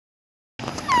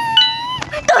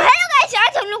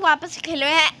लोग वापस से खेल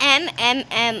रहे हैं M M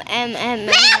M M M.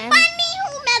 मैं बनी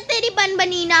हूँ, मैं तेरी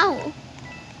बनी ना हूँ।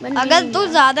 अगर तू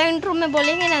ज्यादा इंट्रो में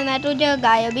बोलेंगे ना मैं तुझे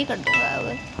गायब भी कर दूंगा।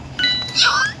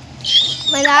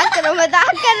 मजाक कर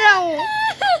रहा हूँ।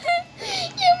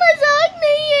 ये मजाक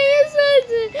नहीं है, ये सच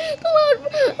है। तुम और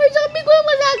जब भी कोई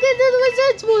मजाक करते हो तो मैं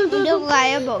सच बोलती हूँ। जो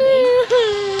गायब हो गई।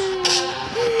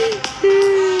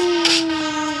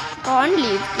 कौन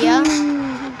लीव किया?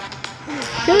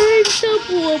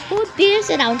 बहुत देर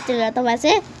से राउंड चल रहा था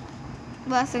वैसे।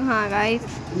 बस हाँ गाइस,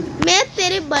 मैं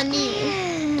तेरे बनी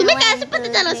हूँ। तुम्हें कैसे पता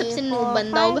चला सबसे नूब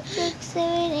बंदा होगा?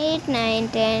 7 8 9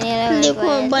 10 11 देखो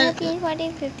 13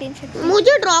 14 15 16।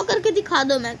 मुझे ड्रॉ करके दिखा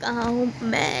दो मैं कहाँ हूँ।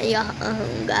 मैं यहाँ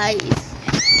हूँ गाइस।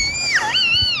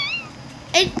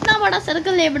 इतना बड़ा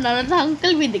सर्कल नहीं बनाना था,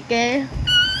 अंकल भी दिखे।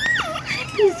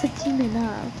 सच्ची में ना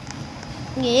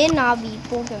ये ना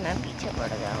बीपो के मैं पीछे पड़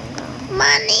जाऊंगा।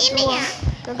 माने नहीं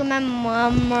क्योंकि मैं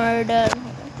मर्डर हूँ।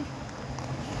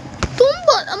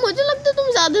 मुझे लगता है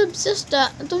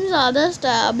तुम ज्यादा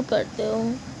स्टैब करते हो,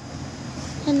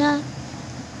 है ना?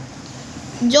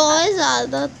 जॉय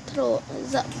ज्यादा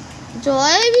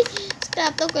जॉय भी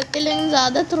स्टैब तो करते लेकिन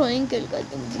ज्यादा थ्रोइंग किल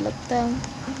करते मुझे लगता है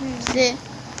से।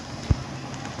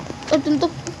 और तुम तो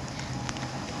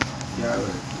क्या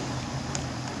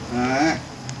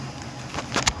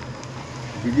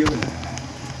वीडियो बना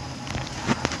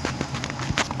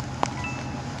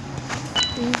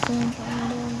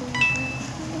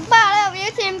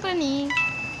सेम पर नहीं।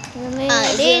 I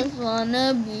just wanna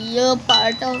be a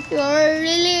part of your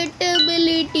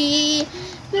relatability.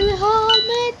 How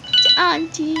much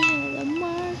auntie has a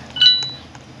mark?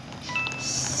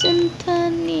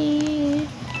 Symphony.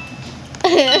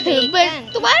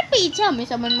 But तुम्हारे पीछे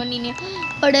हमेशा मनमनी ने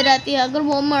पड़े रहती है। अगर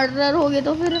वो मर्डर हो गए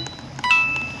तो फिर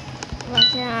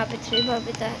वैसे यहाँ पे 3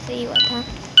 भाभी तो ऐसे ही हुआ था।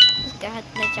 उसके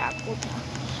हाथ में चाकू था।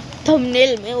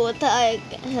 थंबनेल में वो था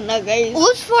है ना गाइस।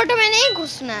 उस फोटो में नहीं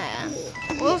घुसना है,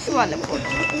 उस वाले फोटो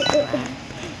में।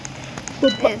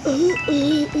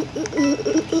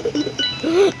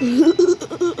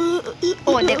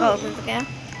 ओ देखो घुस गया।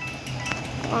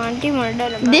 Aunty murder.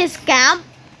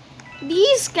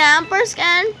 These campers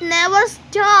can't never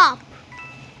stop.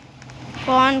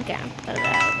 कौन कैंप कर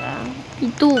रहा होगा?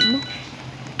 तुम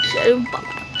शेरिफ बाबा।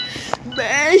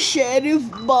 मैं शेरिफ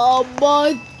बाबा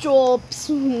चॉप्स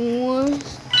हूँ।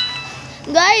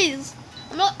 गाइस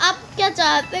हम लोग आप क्या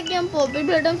चाहते हैं कि हम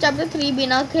पॉपुलर चैप्टर 3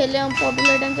 बिना खेले, हम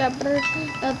पॉपुलर चैप्टर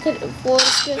 4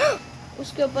 के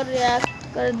उसके ऊपर रिएक्ट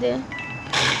कर दे।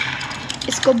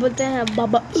 इसको बोलते हैं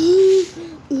बाबा।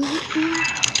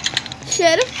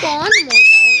 शेरिफ कौन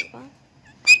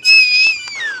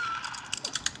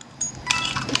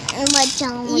मोटा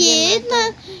होगा?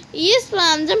 ये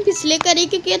स्पैम जम पिछले करी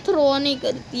के थ्रो नहीं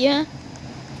करती है,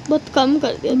 बहुत कम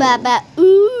कर दिया बाबा।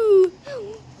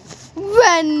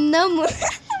 मार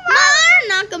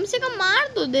ना, कम से कम मार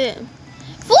तो दे।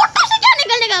 फोटो से क्या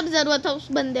निकलने का जरूरत था उस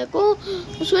बंदे को?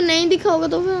 उसको नहीं दिखा होगा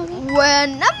तो फिर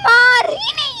मार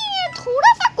ही नहीं है,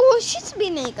 थोड़ा सा कोशिश भी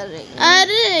नहीं कर रही है।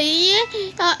 अरे ये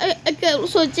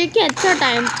सोचे कि अच्छा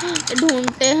टाइम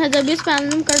ढूंढते हैं जब ये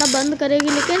स्पैम करना बंद करेगी।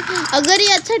 लेकिन अगर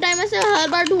ये अच्छा टाइम ऐसे हर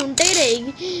बार ढूंढते ही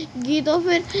रहेगी तो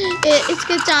फिर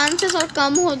इसके चांसेस और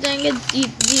कम हो जाएंगे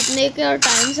जीतने के, और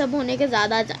टाइम सब होने के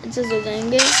ज़्यादा चांसेस हो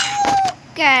जाएंगे।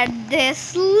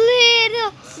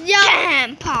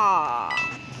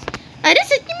 अरे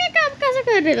सच्ची में काम कैसे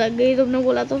करने लग गई तुमने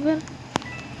बोला तो फिर?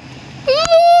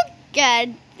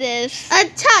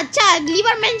 अच्छा अगली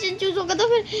बार मेंशन चूज होगा तो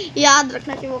फिर याद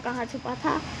रखना कि वो कहाँ छुपा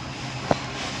था,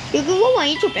 क्योंकि वो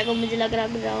वहीं छुपेगा मुझे लग रहा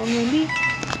है ग्राउंड में भी।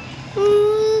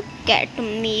 Get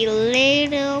me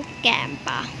little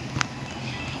campa,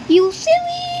 you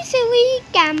silly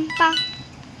campa।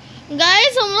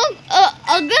 Guys हम लोग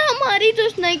अगर हमारी जो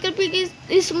स्नाइपर पिक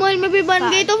इस मोल में भी बन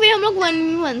गई तो फिर हम लोग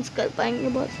 1v1 कर पाएंगे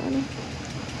बहुत सारे।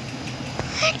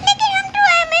 लेकिन हम तो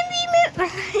एमएमवी में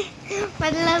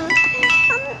मतलब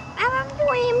हम तो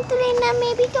एम3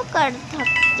 में भी तो कर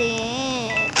सकते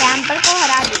हैं। कैंपर को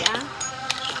हरा दिया।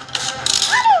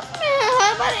 उसमें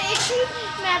हर बार एक ही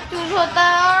मैप चूज होता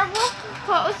है और वो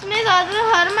उसमें ज़्यादा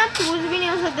हर मैप चूज भी नहीं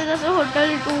हो सकते, जैसे होटल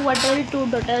 2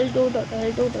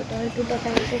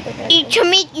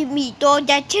 तो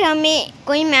जैसे हमें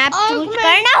कोई मैप चूज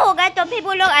करना होगा तो फिर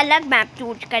वो लोग अलग मैप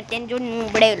चूज करते हैं जो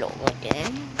नूबड़े लोग होते हैं।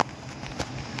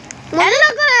 मुझे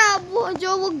लग रहा है वो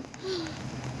जो वो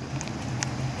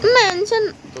मेंशन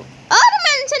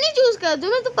ही चूज कर दो।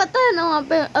 तुम्हें तो पता है ना वहाँ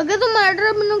पे अगर तुम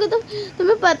मर्डर बनोगे तो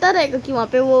तुम्हें पता रहेगा कि वहाँ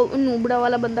पे वो नूबड़ा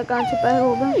वाला बंदा कहाँ छुपा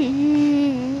होगा।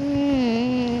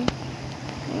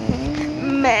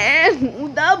 मैं हूँ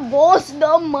द बॉस द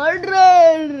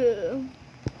मर्डरर।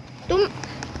 तुम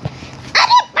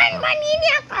अरे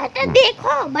बेटा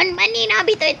देखो बनबनी ना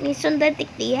भी तो इतनी सुंदर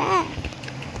दिखती है।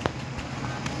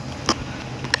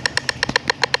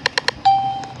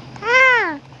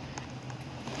 हाँ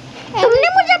तुमने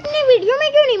मुझे अपनी वीडियो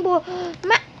में क्यों नहीं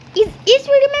मैं इस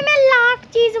वीडियो में मैं लाख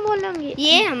चीज बोलूंगी।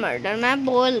 ये है मर्डर, मैं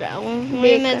बोल रहा हूँ,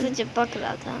 मैं से चिपक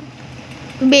रहा था।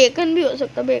 बेकन भी हो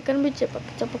सकता, बेकन भी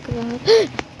चिपक रहा है।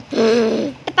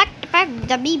 टपक टपक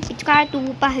जबी पिचकार तू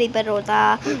पहाड़ी पर रोता,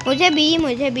 मुझे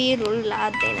भी रुला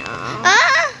देना।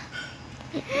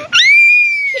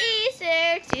 He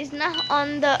said she's not on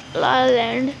the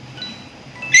island.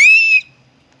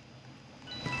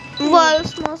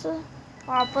 Walls से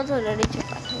वापस ऑलरेडी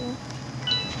छुपा था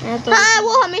मैं तो। हाँ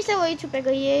वो हमेशा वही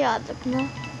छुपेगा, ये याद रखना।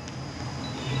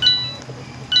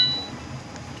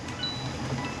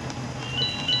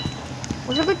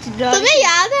 मुझे कुछ तुम्हें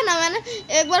याद है ना, मैंने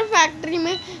एक बार फैक्ट्री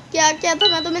में क्या किया था,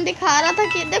 मैं तुम्हें दिखा रहा था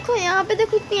कि देखो यहाँ पे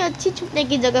देखो इतनी अच्छी छुपने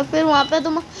की जगह, फिर वहाँ पे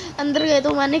तुम अंदर गए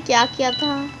तो मैंने क्या किया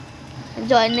था,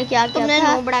 जॉय ने क्या किया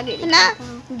था, नोबड़ा गिरी ना,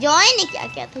 जॉय ने क्या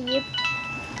किया था, ये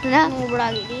ना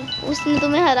नोबड़ा गिरी, उसने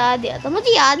तुम्हें हरा दिया था।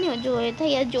 मुझे याद नहीं हो जॉय था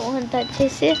या जोहन था अच्छे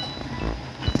से,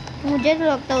 मुझे तो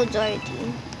लगता वो जॉय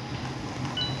थी।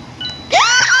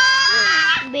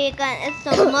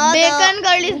 बेकन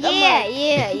गर्ल इज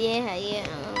ये है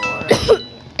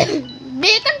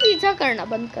बेकन पीछा करना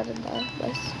बंद कर दो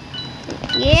बस।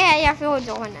 ये है या फिर वो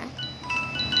जोहन है।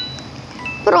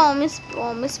 प्रॉमिस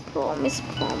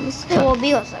वो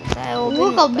भी हो सकता है, वो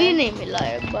कभी नहीं मिला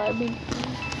एक बार भी,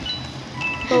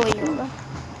 तो वही होगा।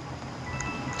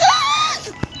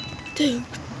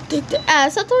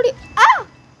 ऐसा थोड़ी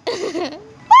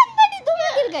बनबनी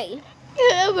तुम्हें गिर गई।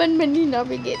 बनबनी ना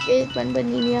भी गिर गई,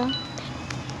 बनबनी ना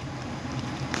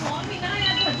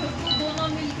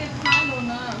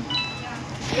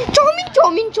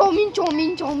चौमीन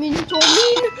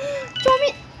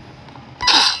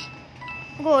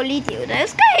गोली थी उधर,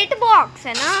 उसका हिट बॉक्स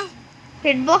है ना।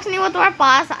 हिट बॉक्स नहीं, वो तुम्हारे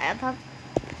पास आया था।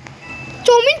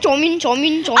 चौमीन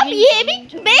अब ये भी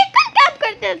बेकन कैप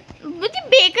करते हैं, मुझे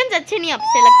बेकन अच्छे नहीं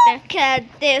आपसे लगते हैं।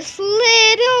 This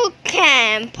little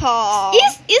camper।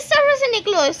 इस सर्वर से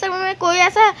निकलो, इस सर्वर में कोई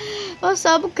ऐसा वो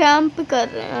सब कैंप कर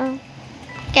रहे हैं।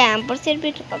 कैंपर सिर्फ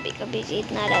भी तो कभी कभी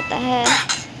जीतना रहता है।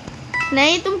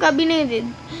 नहीं तुम कभी नहीं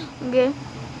जीतोगे,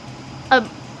 अब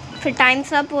फिर टाइम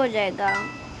सब हो जाएगा,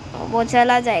 वो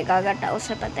चला जाएगा, अगर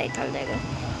उसे पता ही चल जाएगा।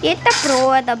 ये इतना प्रो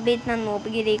है तब भी इतना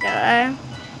नोबगिरी कर रहा है।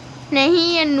 नहीं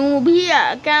ये नूब ही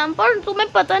है कैंपर,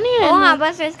 तुम्हें पता नहीं है। हाँ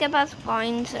बस इसके पास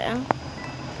कॉइंस है।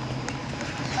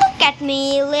 Look at me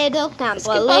little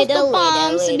camper, little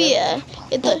भी है।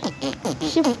 ये तो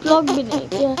शिफ्ट लॉक भी नहीं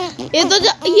किया।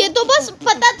 ये तो बस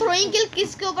पता थ्रोइंग किल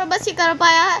किसके ऊपर बस ये कर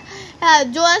पाया है,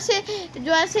 जो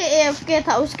ऐसे AFK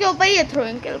था उसके ऊपर ये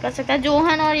थ्रोइंग किल कर सकता है।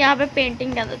 जोहन और यहाँ पे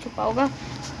पेंटिंग के अंदर छुपा होगा।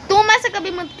 तुम ऐसे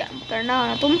कभी मत कैंप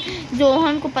करना, तुम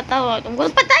जोहन को पता होगा, तुमको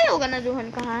तो पता ही होगा ना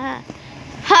जोहन कहाँ है।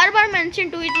 हर बार मेंशन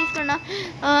टू ही चूज करना,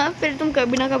 फिर तुम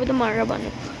कभी ना कभी तो मर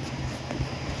बने।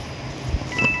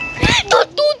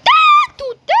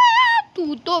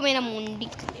 तू तो मेरा मुंडी।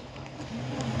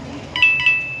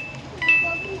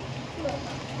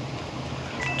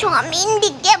 चाउमीन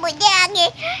दिख गया मुझे आगे,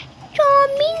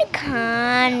 चाउमीन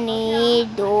खाने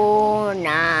दो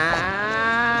ना,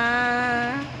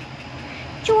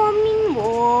 चाउमीन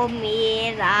वो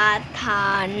मेरा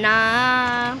था ना।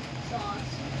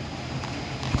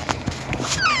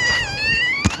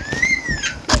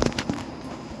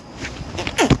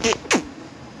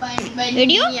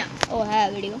 वीडियो ओ है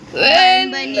वीडियो।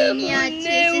 बनबनी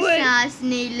अच्छे से सांस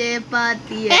नहीं ले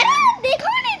पाती है। देखो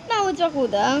मैंने इतना ऊंचा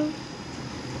कूदा।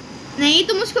 नहीं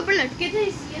तुम उसके ऊपर लटके थे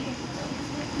इसलिए।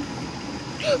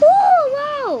 ओह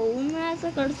वाओ, मैं ऐसा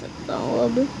कर सकता हूँ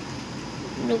अब।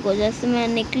 रुको, जैसे मैं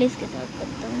नेकलेस के साथ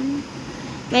करता हूँ,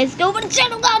 मैं इसके ऊपर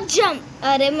चढ़ूंगा। जंप।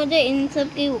 अरे मुझे इन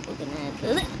सब के ऊपर करना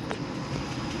है।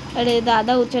 अरे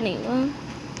दादा ऊंचा नहीं हुआ।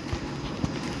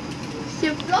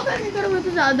 शिफ्ट लॉक करके करोगे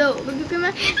तो ज्यादा होगा, क्योंकि मैं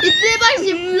इतने बार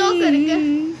शिफ्ट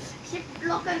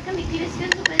लॉक करके नेकलेस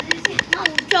तो पहले से इतना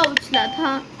ऊंचा उछला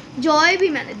था। जॉय भी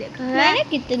मैंने देखा है। मैंने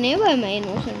कितने बार मैं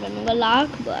इनोसेंट बनूंगा, लाख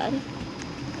बार।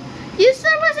 इस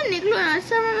सर्वर से निकलो ना, इस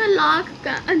सर्वर में लाख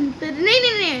का अंतर।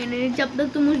 नहीं, जब तक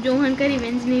तुम उस जोहन का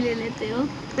रिवेंज नहीं ले लेते हो।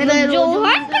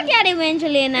 जोहन का क्या रिवेंज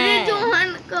लेना है?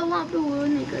 जोहन का वहाँ पे वो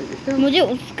नहीं कर देते। मुझे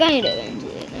उसका ही रिवेंज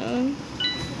लेना।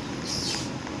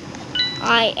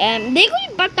 आई एम, देखो ये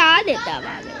बता देता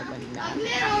बंदा।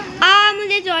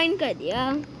 मुझे ज्वाइन कर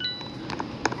दिया।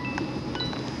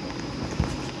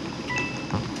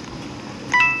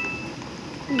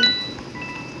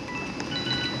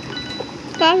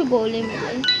 काश गोली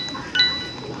मिले।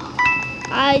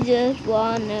 I just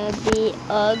wanna be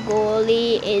a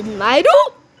goalie in my room.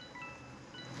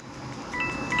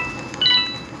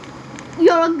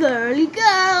 You're a girly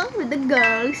girl with a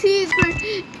girl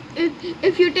secret.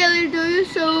 If you tell it to you,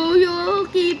 so you'll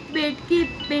keep it.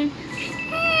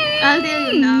 I'll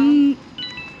tell you now.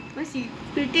 My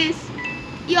secret is,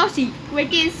 your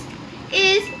secret is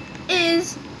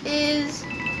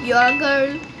you're a girl.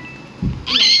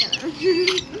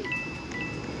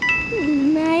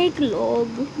 मैं एक लोग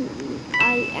हूँ.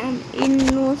 I am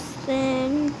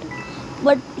innocent,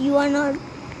 but you are not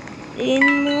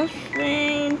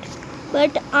innocent.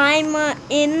 But I'm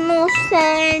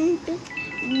innocent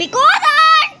because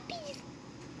auntie.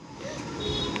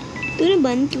 तूने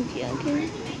बंद क्यों किया? क्या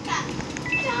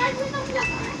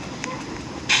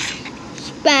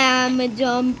spam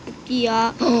jump किया?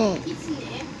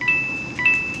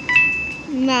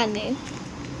 मैंने.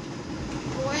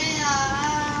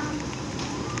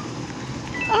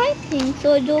 I think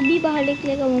so. जो भी बाहर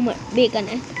निकलेगा वो बेकन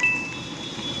है.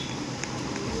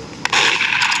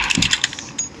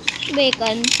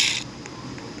 बेकन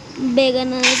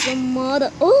है तो मर.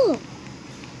 ओह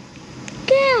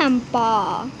कैंपा.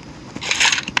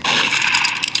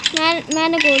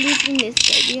 मैंने गोली मिस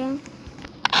कर दिया.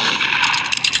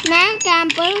 मैं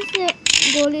कैंपर से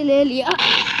गोली ले लिया.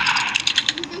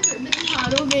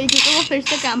 हारोगे तो वो फिर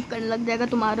से कैंप करने लग जाएगा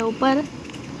तुम्हारे ऊपर.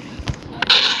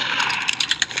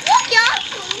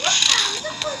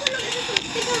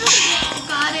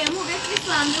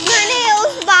 मैंने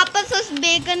वापस उस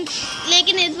बेकन,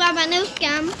 लेकिन इस बार मैंने उस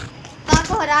कैंप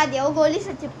को हरा दिया. वो गोली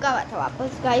से चिपका हुआ था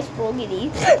वापस. गाइस प्रो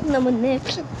गिरी नमन.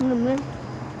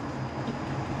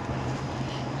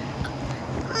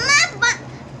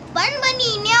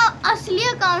 असली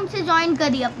अकाउंट से ज्वाइन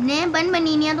करी अपने. बन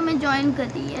बनीनिया तो मैं ज्वाइन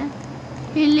करी है,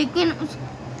 लेकिन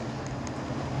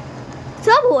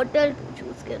सब होटल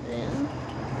चूज कर रहे हैं.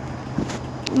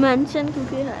 मेंशन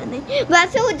क्योंकि है नहीं.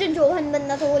 वैसे वो जो जोहन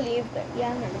बंदा था वो लीव कर दिया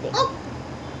मैंने देखा.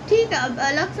 ठीक है, अब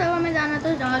अलग सर्वर में जाना तो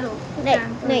जा लो.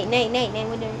 नहीं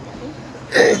मुझे नहीं जाना.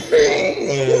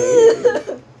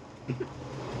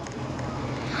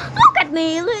 Look at me,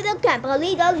 little camper,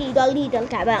 little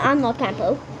camper. I'm not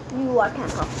camper. You are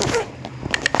camper.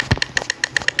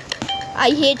 I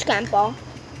hate camper.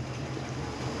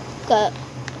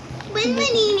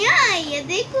 बनीनिया आई है.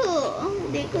 देखो.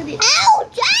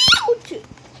 Ouch!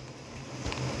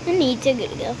 नीचे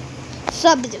गिर गया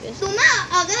सब जगह. तुम्हें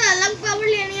अगर अलग पावर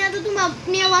लेनी है तो तुम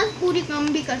अपनी आवाज पूरी कम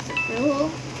भी कर सकते हो.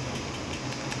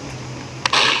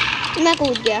 मैं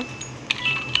कूद गया.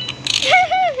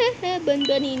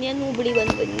 बनीनिया नूबड़ी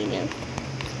बनीनिया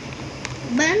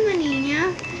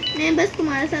मैं बस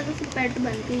तुम्हारे साथ उसे पेट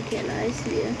बन के ही खेला है,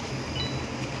 इसलिए.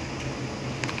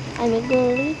 I'm a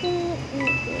girl.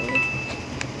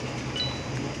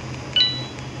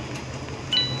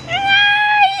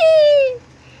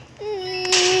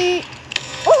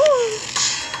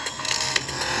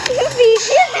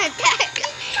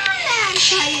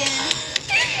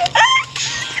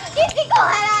 किसी को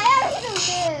हराया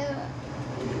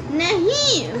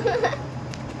नहीं.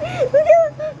 मुझे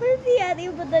हंसी आ रही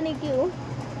है, पता नहीं क्यों.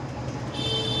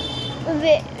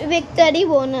 Victory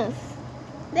bonus.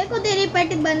 देखो तेरी पेट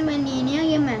बन बनीनिया,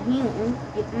 ये मैं ही हूँ.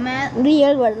 मैं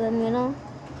रियल वर्जन में ना.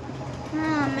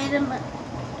 हाँ मेरे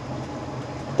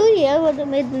तो रियल वर्जन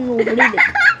में नूबड़ी दिख.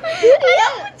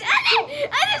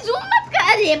 अरे जूम मत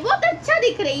कर. ये बहुत अच्छा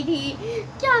दिख रही थी.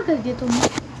 क्या कर दिया तुम?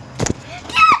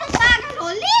 क्या पागल हो?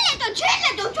 ले तो छेड़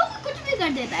ले तो जो कुछ भी कर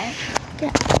देता है.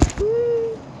 क्या?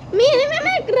 मेरे में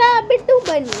मैं रैबिट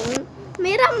बनी हूँ.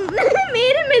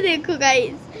 मेरे में देखो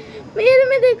गाइस.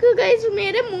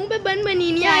 मेरे मुंह पे बन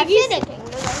बनीनिया आ गई.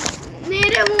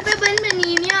 मेरे मुंह पे बन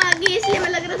बनीनिया आ गई, इसलिए मैं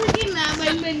लग रहा था कि मैं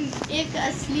बन एक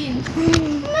असली.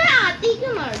 मैं आती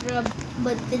क्यों मर रहा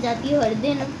बदते जाती हर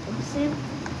दिन से,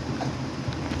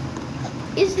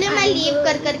 इसलिए मैं लीव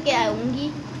कर के आऊंगी.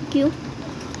 क्यों?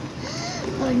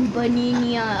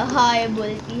 बनीनिया हाय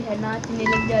बोलती है, नाचने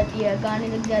लग जाती है, गाने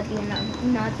लग जाती है,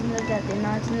 नाचने लग जाती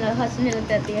है, हंसने लग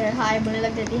जाती है, हाय बोलने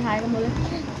लग जाती है, हाय बोलने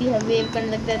लगती है, वेव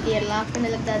करने लग जाती है, लाफ करने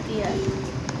लग जाती है.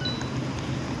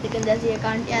 लेकिन जैसे ये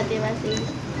कांटे आते हैं वैसे ही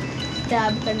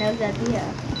स्टैब करने लग जाती है.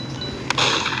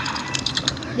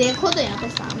 देखो तो यहाँ पे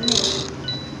सामने.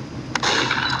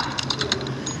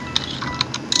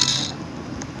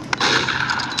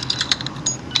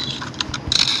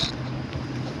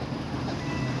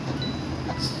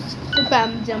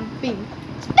 Spam jumping.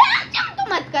 स्पैम जंप तो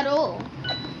मत करो.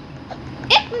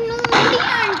 एक नूबड़ी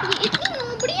आंटी, इतनी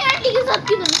नूबड़ी आंटी के साथ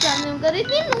क्यों तुम स्पैम कर?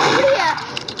 इतनी नूबड़ी है,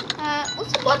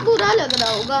 उसको बहुत बुरा लग रहा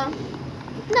होगा.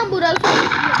 इतना बुरा लग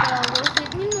रहा होगा उसे,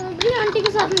 इतनी नूबड़ी आंटी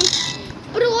के साथ नहीं.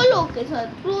 प्रो लोग के साथ.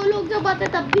 प्रो लोग जब आते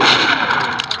तब भी.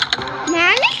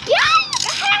 मैंने क्या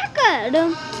hacker?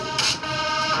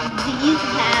 These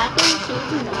hackers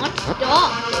should not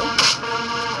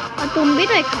और तुम भी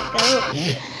तो एक खा करो।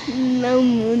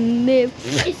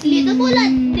 इसलिए तो बोला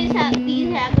these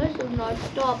hackers should not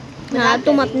stop। हाँ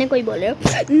तुम अपने को ही बोल रहे हो।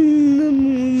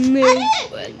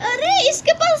 अरे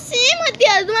इसके पास सेम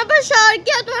हथियार, तुम्हारे पास शार्क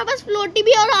है, तुम्हारे पास फ्लोटी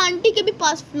भी, और आंटी के भी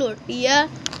पास फ्लोटी है।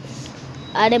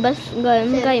 अरे बस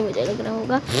गर्म का ही मुझे लग रहा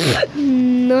होगा।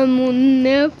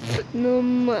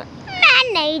 मैं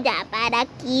नहीं जा पा रहा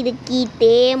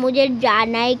कीरकीटे, मुझे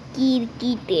जाना है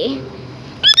कीरकीटे।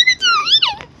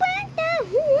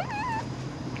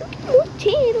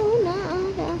 मुझे रोना आ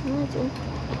रहा जो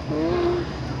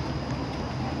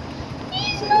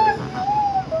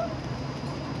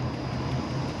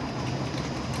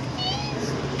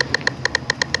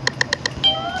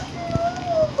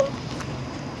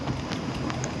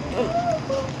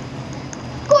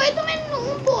कोई तुम्हें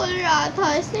नूब बोल रहा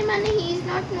था, इसलिए मैंने ही इज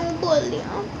नॉट नूब बोल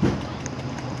दिया।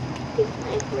 He's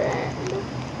my friend।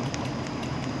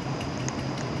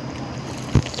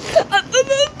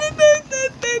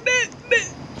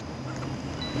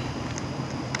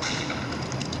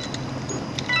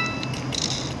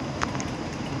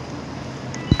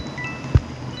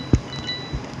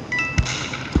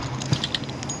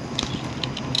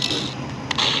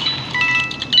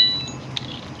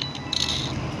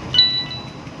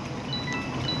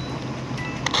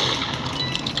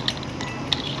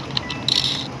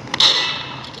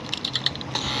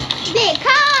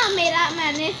 देखा मेरा,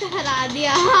 मैंने इसे हरा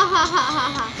दिया।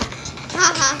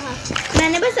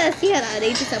 मैंने बस ऐसे ही हरा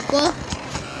रही थी सबको,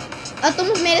 और तुम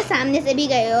मेरे सामने से भी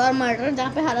गए हो, और मर्डर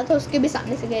जहाँ पे हरा था उसके भी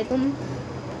सामने से गए तुम।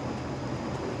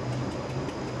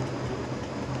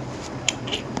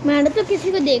 मैंने तो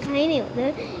किसी को देखा ही नहीं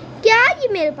उधर। क्या ये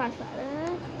मेरे पास आ रहा है?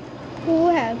 Who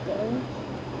hacker?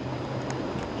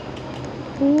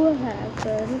 Who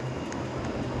hacker?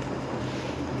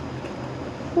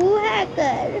 Who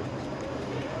hacker?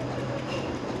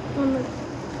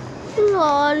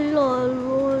 Lol lol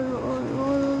lol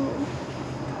lol.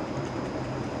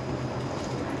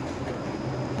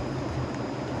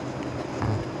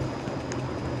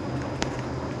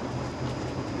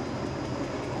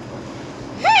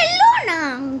 Hello ना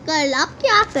अंकल, आप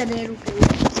क्या कर रहे हैं? रुको,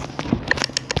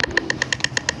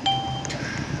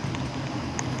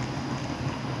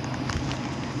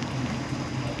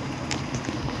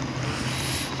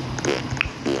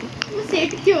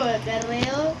 सेट क्यों कर रहे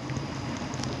हो?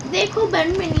 देखो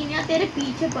बनबनीनिया तेरे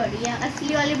पीछे पड़ी है,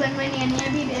 असली वाली बनबनीनिया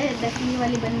भी, नकली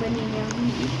वाली बनबनीनिया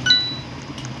भी,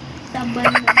 सब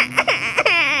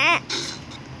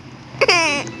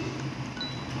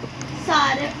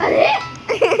सारे, अरे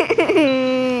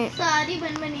सारी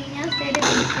बनबनीनिया तेरे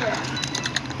पीछे है।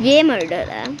 ये मर्डर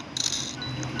है।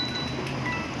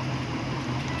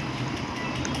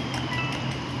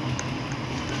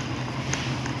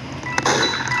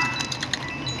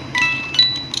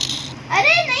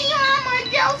 अरे नहीं, वहाँ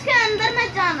मत जाओ, उसके अंदर मत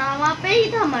जाना, वहाँ पे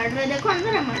ही था मर्डर। देखो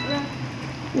अंदर है मर्डर।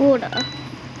 वो रहा,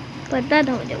 पता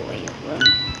था मुझे वही होगा।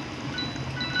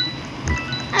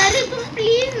 अरे तुम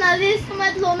प्लीज ना रिस्क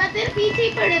मत लो, मैं तेरे पीछे ही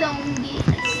पड़े रहूंगी।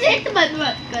 सेट मत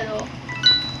करो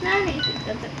ना, नहीं सेट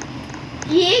कर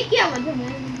सकती। ये क्या वजह है?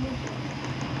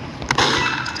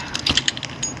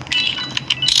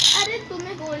 अरे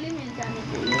तुम्हें गोली मिल जानी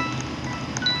चाहिए।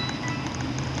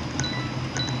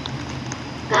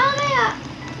 कहाँ गया?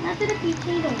 मैं तेरे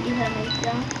पीछे ही रहूंगी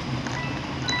हमेशा।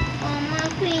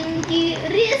 क्रीम की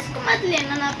रिस्क मत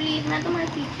लेना ना प्लीज, मैं तुम्हारे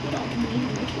पीछे रहूंगी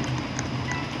हमेशा।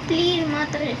 प्लीज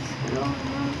मत रिस्क लो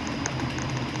ना।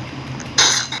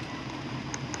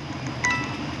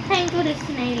 थैंक यू रिस्क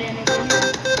नहीं लेने के लिए।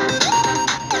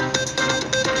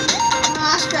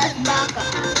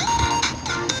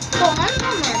 कौन सा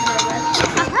मर्डर?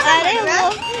 अरे वो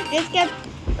इसके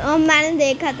मैंने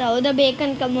देखा था उधर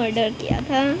बेकन का मर्डर किया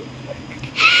था।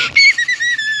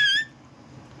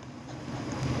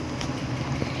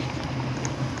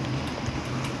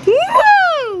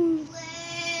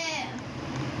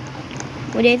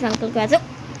 मुझे इस अंकल को ऐसे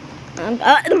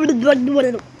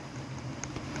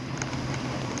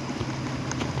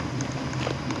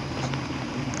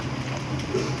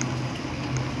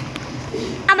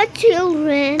I'm a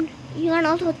children. You are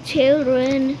not a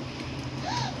children.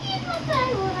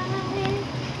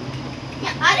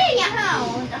 अरे यहाँ आओ।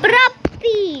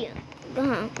 प्राप्ति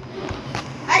कहाँ?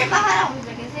 अरे बाहर आओ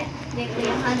जगह से। देखो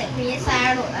यहाँ, देखो ये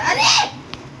साइड हो रहा है। अरे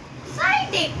साइड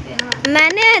देखते ना।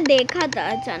 मैंने देखा था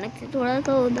अचानक से, थोड़ा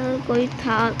सा उधर कोई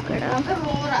था खड़ा। वहाँ पे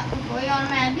रो रहा था कोई, और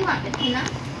मैं भी वहाँ पे थी ना।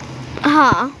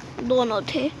 हाँ दोनों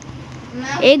थे,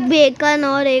 एक बेकन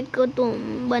और एक तुम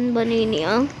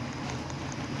बनबनीनिया।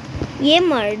 ये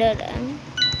मर्डर है।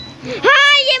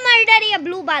 हाँ ये मर्डर है,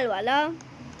 ब्लू बाल वाला।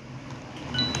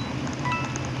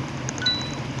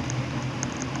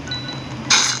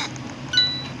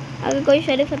 अगर कोई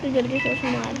शरीफ है तो जल्दी से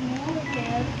उसे मार।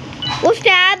 वो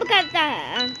स्टैब करता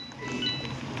है।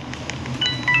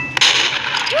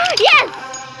 यस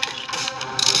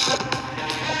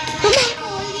तुमने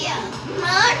बोल दिया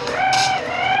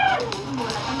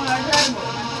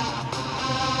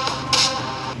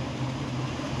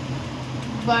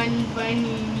बन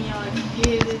बनिया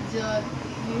गिर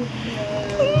जाती है।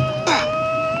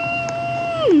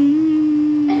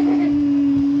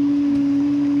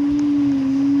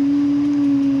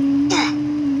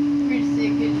 फिर से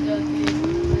गिर जाती है,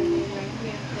 बनिया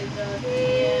गिरते जाती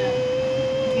है,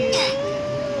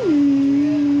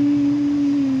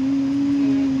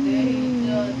 गिरते ही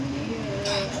जाती है।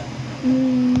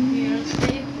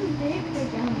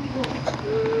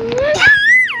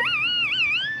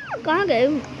 कहाँ गए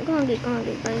कहाँ गए कहाँ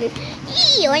गए कहाँ गए?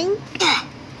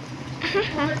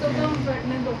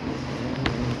 बैठने दो।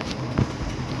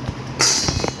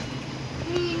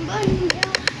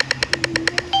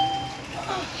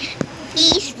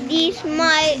 Is this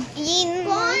my in?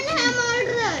 कौन है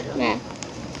मर्डर? मैं।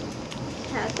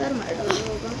 हैकर मर्डर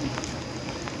होगा।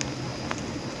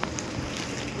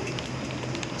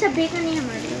 अच्छा बेकन नहीं है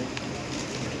मर्डर।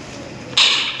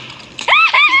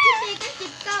 बेकन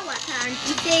चिपका हुआ था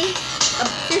आंटी से अब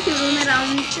से शुरू में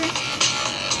राउंड से।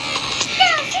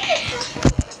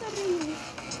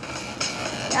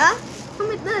 क्या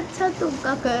हम इतना अच्छा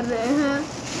तुक्का कर रहे हैं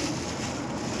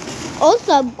और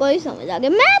सबको ही समझ आ गया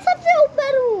मैं सबसे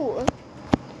ऊपर हूँ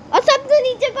और सबसे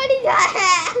नीचे पड़ी जाए।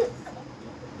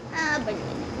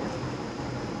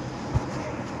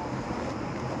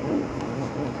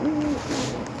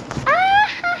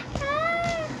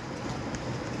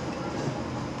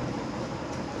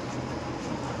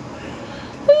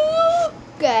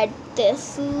 Get this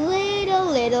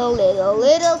little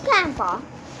camper.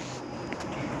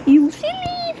 You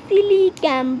silly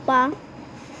camper.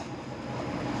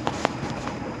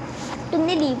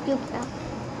 तुमने लीव क्यों किया?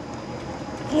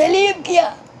 मैं लीव किया।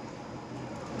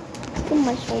 तुम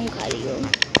मशरूम खा रही हो।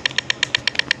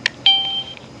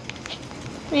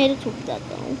 मैं इधर छुप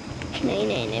जाता हूँ।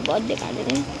 नहीं बहुत बेकार है।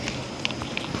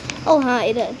 ओह हाँ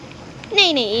इधर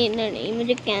नहीं इधर नहीं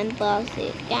मुझे कैंपा से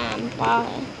कैंपा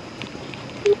है।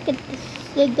 Look at this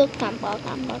little camper.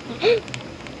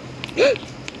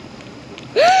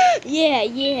 ये है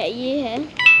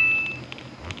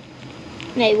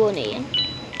नहीं वो नहीं है।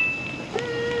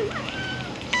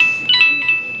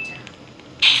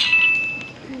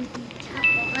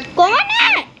 कौन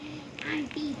है?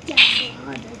 आंटी क्या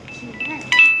बहुत अच्छी है।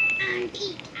 आंटी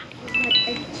क्या बहुत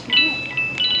अच्छी है।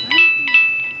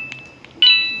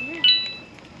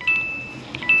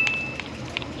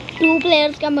 टू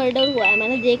प्लेयर्स का मर्डर हुआ है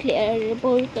मैंने देख लिया।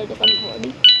 रिपोर्ट कर दो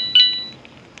कंप्लीट।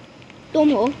 तुम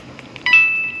हो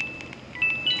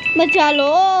बचा लो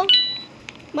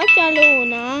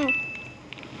ना।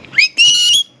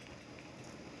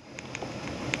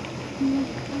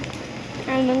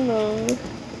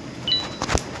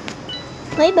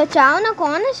 भाई बचाओ ना।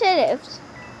 कौन है शेरिफ?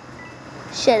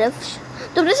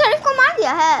 तुमने शेरिफ को मार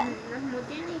दिया है?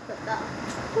 मुझे नहीं पता।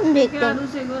 तुम देखते हो।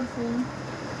 एक बार फोन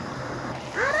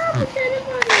शेरिफ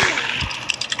आ गया।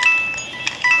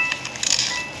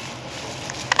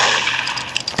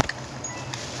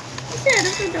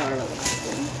 शेरिफ से डर लग रहा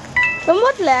है। तुम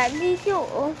बहुत लैगी क्यों?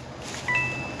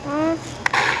 हाँ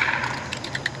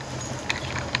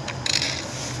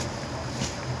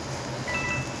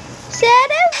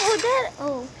शेरिफ उधर।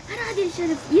 अरे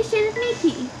शेरिफ ये शेरिफ नहीं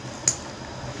थी।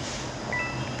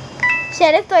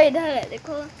 शेरिफ तो इधर है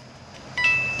देखो।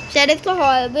 शेरिफ तो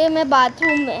हॉलवे में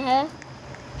बाथरूम में है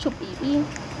छुपी भी।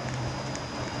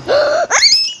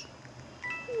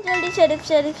 जल्दी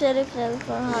शेरिफ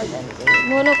हरा दे।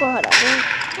 दोनों को हरा दे।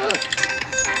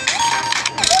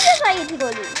 मुझे सही थी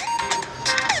गोली।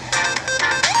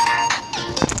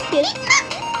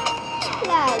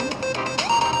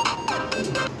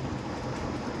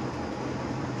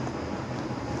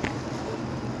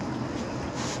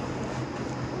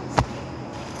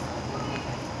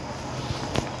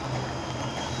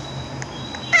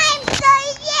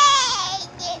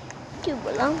 क्यों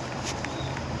बोला?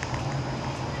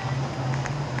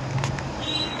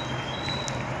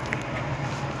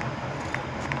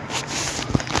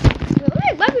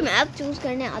 एक बार भी मैप चूज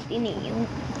करने आती नहीं हूँ।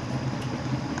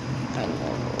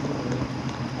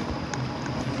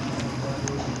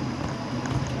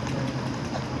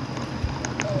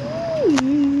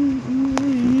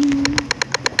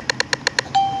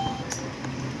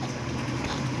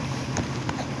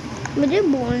 मुझे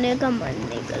बोलने का मन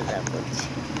नहीं कर रहा कुछ।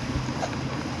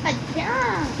 अच्छा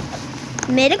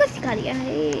मेरे को सिखा दिया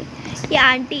है ये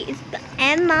aunty is the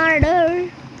end murder.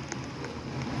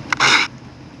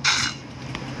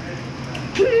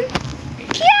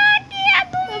 क्या किया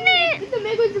तुमने?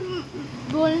 तुम्हें कुछ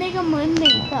बोलने का मन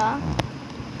नहीं था।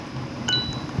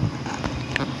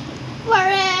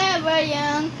 Forever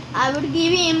young, I would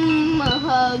give him a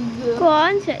hug.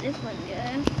 कौन शेरिफ बन गया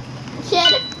है?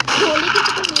 शेरिफ गोली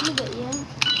किसी को मिल गई है।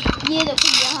 ये देखो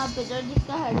यहाँ पे जो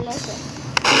जिसका हेडलेस है।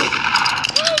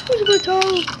 कुछ बचाओ।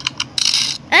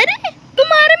 अरे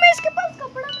तुम्हारे में इसके पास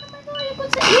कपड़ा ये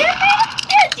कुछ ये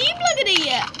अजीब लग रही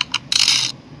है।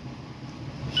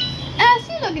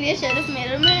 ऐसी लग रही है शेरिफ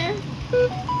मेरे में।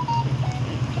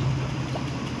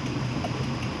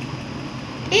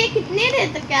 ये कितने देर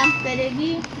तक कैंप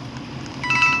करेगी?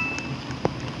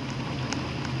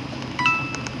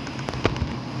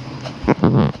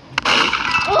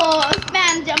 ओह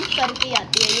स्पैम जंप करके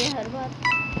आती है ये हर बार।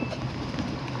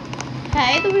 है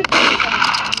तो भी प्रो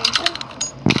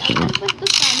तो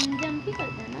स्पैम जंप ही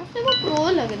करता है ना, उससे वो प्रो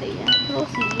लग रही है। प्रो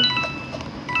सी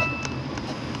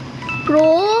प्रो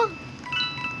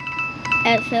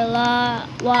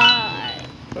SLY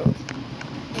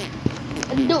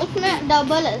उसमें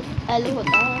डबल एल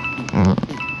होता है।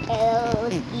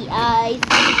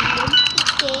 LEICKY।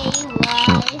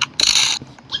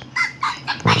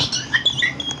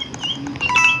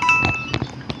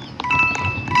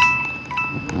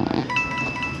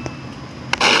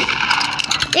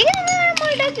 लेकिन मैंने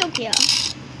मर्डर क्यों किया?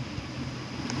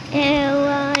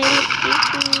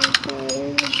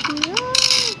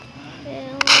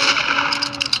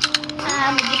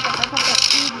 मुझे पता था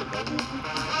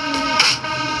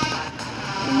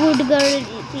गुड गर्ल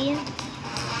जीती है।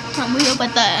 हाँ मुझे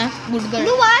पता है गुड गर्ल।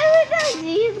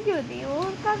 जीत क्यों थी?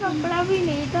 उसका कपड़ा भी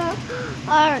नहीं था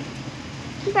और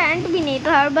पैंट भी नहीं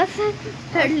था और बस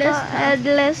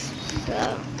हेडलेस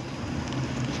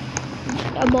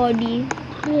बॉडी।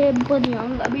 ये बढ़िया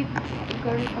अभी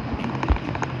वर्क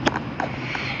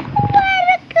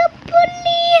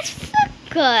पुलिस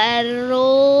करो।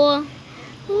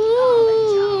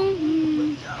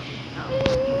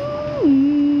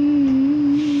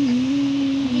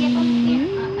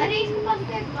 अरे इसके पास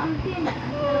तो एक पंक्ति है ना।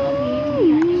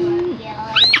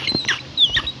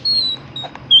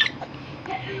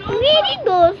 मेरी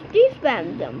दोस्ती स्पैम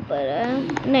जंपर है।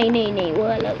 नहीं वो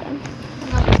अलग है।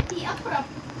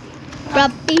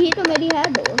 प्राप्ति ही तो मेरी है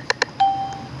दोस्त।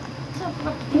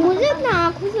 मुझे अपना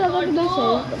आँखों से लगा कि मैं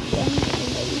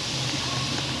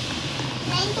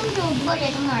नहीं तुम झूठ बोल रहे,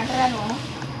 तुम मर्डरर हो।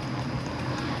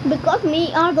 because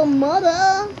me are the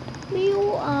mother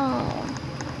you are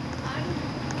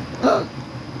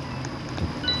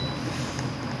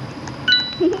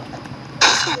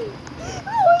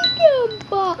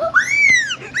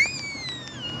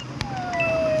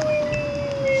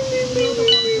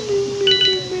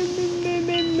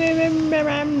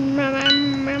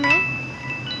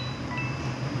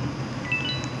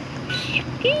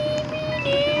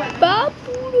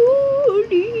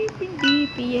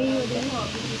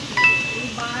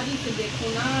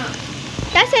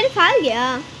क्या सिर्फ आ गया?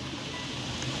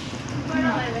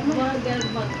 बड़ा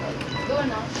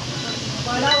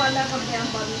वाला का ध्यान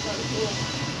बालू कर दो।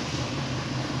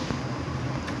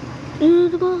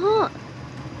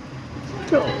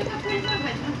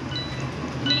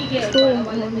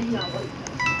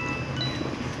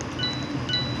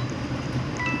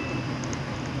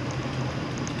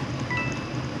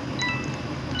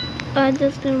 I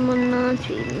just wanna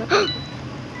chill.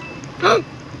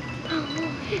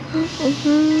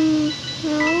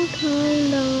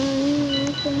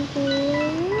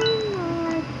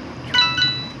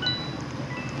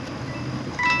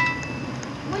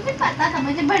 मुझे पता था,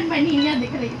 मुझे बनबनीलियाँ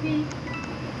दिख रही थी।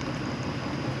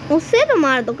 उससे तो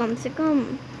मार दो कम से कम।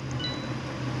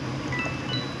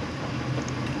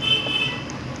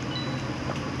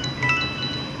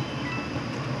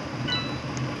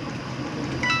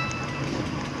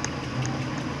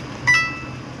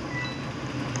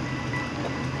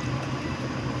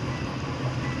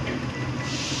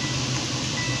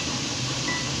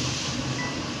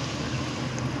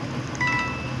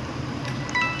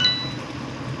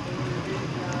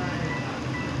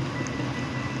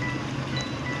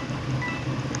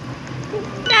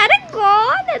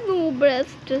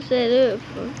 ब्रेस्ट सिर्फ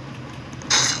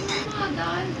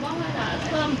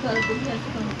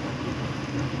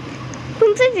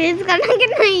तुमसे चेज करना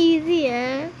कितना इजी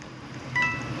है।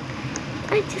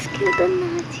 I just killed the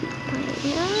Nazi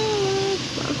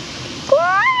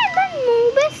Why the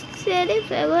noobest sheriff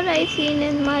ever I seen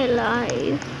in my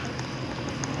life?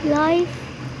 Life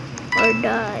or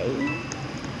die?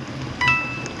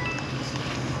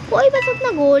 कोई बस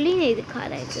अपना गोल ही नहीं दिखा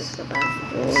रहा है कि उसके पास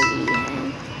गोली है।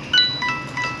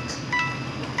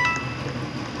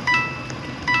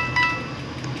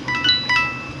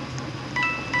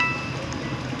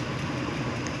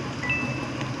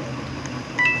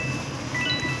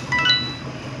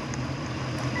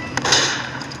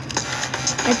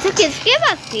 अच्छा किसके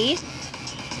पास थी?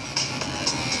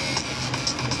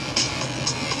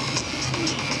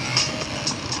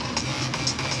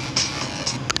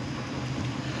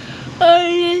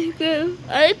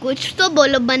 अरे कुछ तो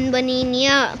बोलो बन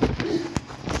बनीनिया।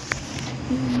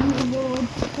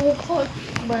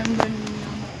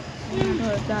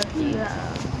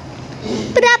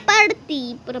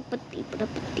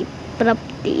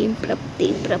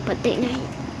 प्रपति नहीं।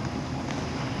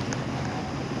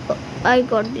 I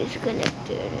got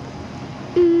disconnected.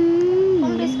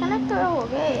 तुम डिस्कनेक्ट हो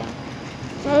गए?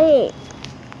 अरे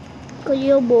कुछ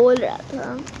यो बोल रहा था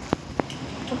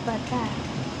तो पता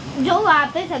है जो वहाँ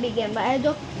पे सभी गेम है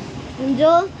जो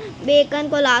बेकन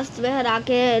को लास्ट में हरा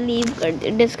के लीव कर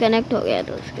दिया, डिस्कनेक्ट हो गया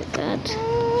तो उसके साथ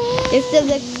इससे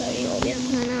खड़ी हो गया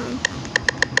था ना,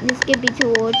 जिसके पीछे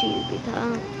वो चीज़ भी था।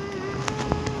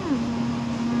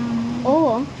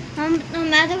 ओह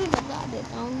मैं तो भी बता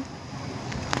देता हूँ,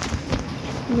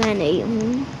 मैं नहीं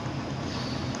हूँ।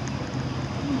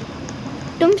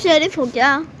 तुम शेरिफ हो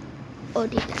क्या? ओ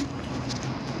ठीक है।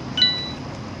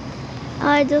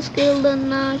 I just killed the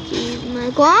Nazi।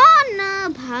 मैं कौन ना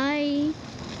भाई?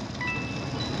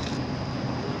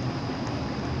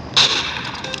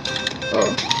 ओ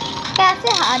कैसे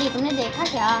हारी तुमने देखा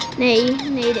क्या? नहीं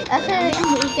देखा। ऐसे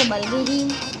के बल गिरी।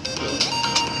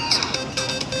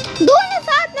 दोनों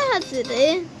साथ में हंस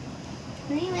रहे।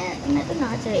 नहीं मैं तो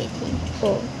नाच रही थी। ओ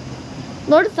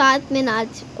दोनों साथ में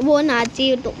नाच, वो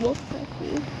नाची तो वो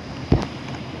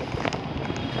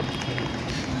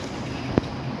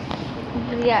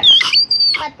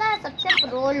पता है सबसे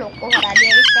प्रो लोग को हरा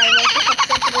दिया इस सर्वर के,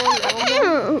 सबसे प्रो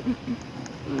लोग।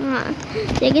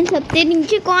 लेकिन सबसे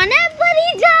नीचे कौन है?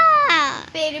 परिजा।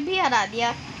 फिर भी हरा दिया।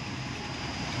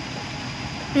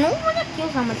 मुझे क्यों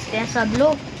समझते हैं सब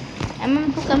लोग?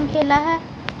 mm2 कम खेला है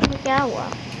तो क्या हुआ?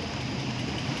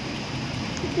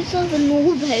 सब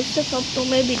नूब है, सब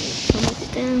तुम्हें भी नहीं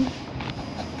समझते हैं।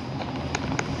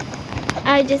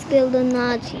 I just killed the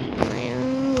Nazi man।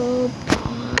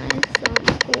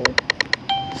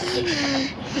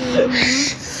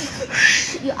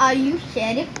 Are you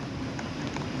sheriff?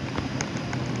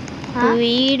 हाँ?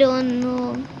 We don't know।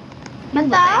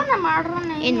 बताओ ना, मार रहा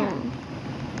नहीं है।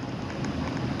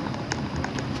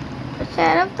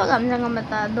 शेरिफ तो कम से कम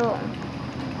बता दो।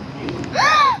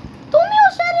 तुम ही हो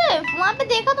शेरिफ? वहाँ पे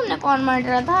देखा तुमने कौन मार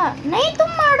रहा था? नहीं तुम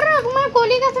मार रहा हो, तुम्हें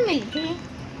गोली कैसे मिली थी?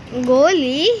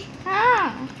 गोली? हाँ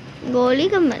गोली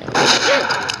कब मारा?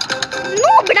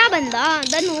 नूबड़ा बंदा,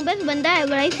 द नूबेस्ट बंदा है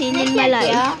बड़ा ही सीन इन माय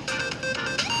लाइफ।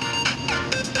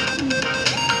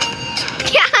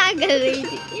 क्या कर रही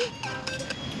थी?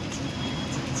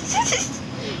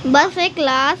 बस एक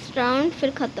लास्ट राउंड फिर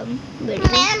खत्म।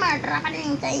 मैं मर्डर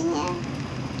करनी चाहिए।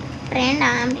 Friend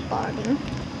I am recording.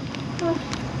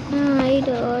 I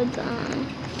don't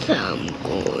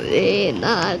हमको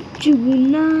लेना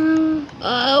चुना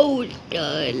out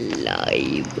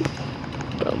live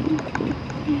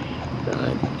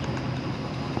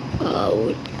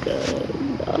out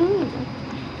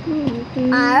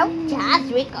I'm just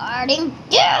recording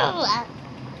too।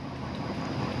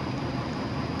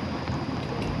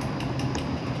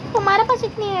 तुम्हारे पास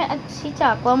इतनी अच्छी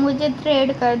चाकू है, मुझे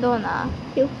ट्रेड कर दो ना।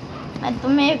 क्यों? मैं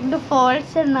तुम्हें एक डिफॉल्ट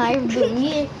से नाइफ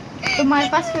दूंगी। तुम्हारे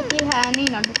पास क्योंकि है नहीं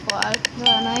ना डिफॉल्ट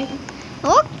नाइफ।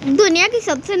 वो दुनिया की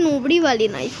सबसे नूबड़ी वाली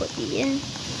नाइफ होती है।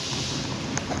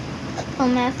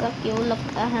 तुम्हें ऐसा क्यों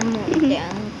लगता है मोटे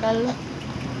अंकल?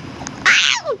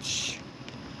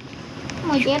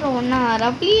 मुझे रोना आ रहा,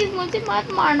 प्लीज मुझे मत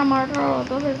मारना। मार रहा हो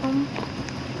तो फिर तुम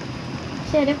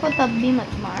शेरिफ को तब भी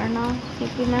मत मारना,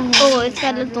 क्योंकि मैं हूँ। ओ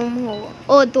इसका तो तुम हो।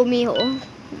 ओ तुम ही हो।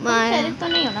 मैं शेरिफ तो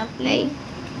नहीं हो ना प्लीज।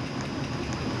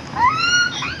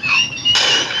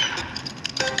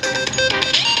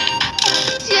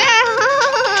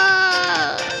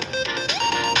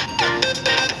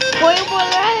 कोई बोल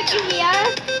रहा है कि we are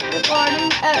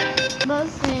recording at the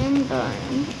same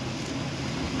time.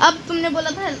 अब तुमने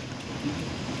बोला था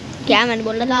क्या मैंने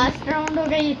बोला? लास्ट राउंड हो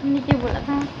गई, तुमने क्या बोला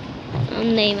था?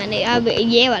 नहीं मैंने अब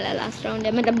ये वाला लास्ट राउंड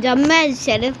है, मतलब जब मैं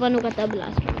शेरिफ बनूंगा तब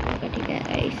लास्ट राउंड होगा। ठीक है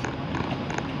गाइस,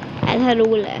 ऐसा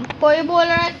रूल है। कोई बोल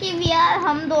रहा है कि वी आर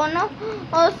हम दोनों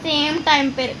और सेम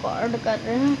टाइम पे रिकॉर्ड कर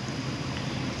रहे हैं।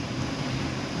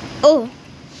 ओह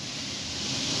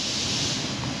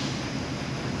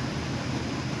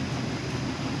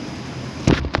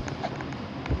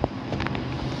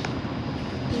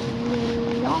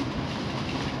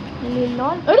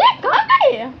अरे कहाँ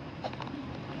गए?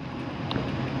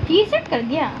 रीसेट कर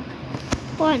दिया।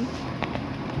 कौन?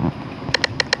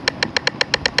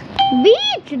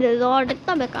 बीच रिजॉर्ट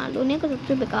इतना बेकार, दुनिया का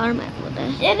सबसे बेकार मैप होता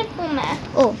है। शेरिफ हूँ मैं।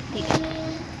 ओह ठीक है।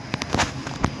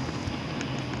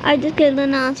 I just killed the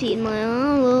Nazi in my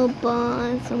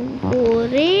armor, some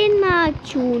Korean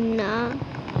tuna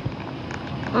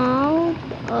out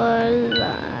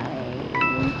alive.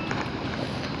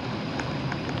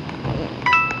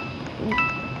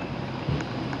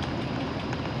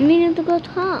 मैंने तो कहा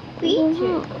था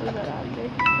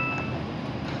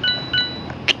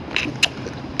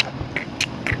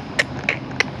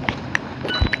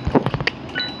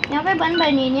यहाँ पे बन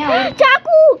बनी नहीं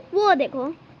चाकू वो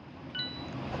देखो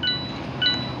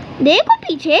देखो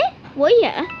पीछे वही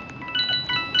है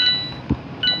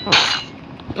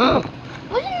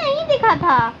मुझे नहीं दिखा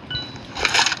था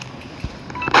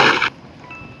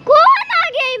कौन आ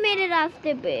गया मेरे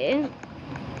रास्ते पे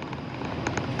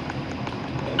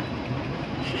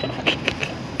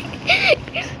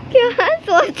क्या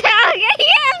सोचा आ गई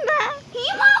है ना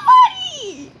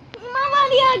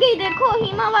हिमावारी आ गई देखो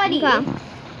हिमावारी का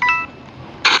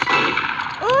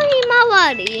ओ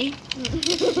हिमावारी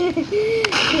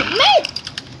मैं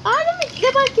आज मैं इसके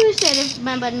बाद क्यों शेरिफ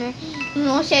मैं बनने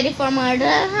नो शेरिफ और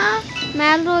मर्डर हाँ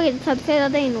मैं तो सबसे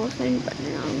ज्यादा इनोसेंट बन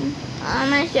रहा हूँ हाँ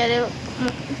मैं शेरिफ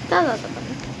ज्यादा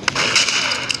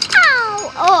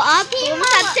ओ आप तुम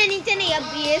सबसे नीचे नहीं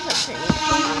अब ये सबसे नीचे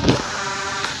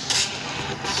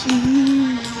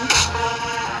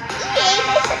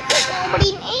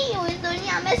नोबड़ी नहीं हूँ इस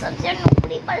दुनिया में सबसे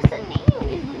नोबड़ी पर्सन नहीं हूँ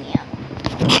इस दुनिया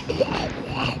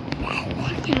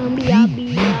में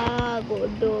बिया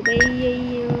गोडो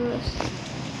भैया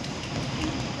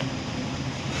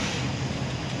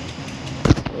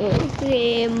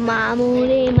रे मामू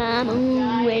रे मामू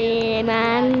रे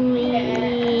मामू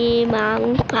रे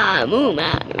मामू मामू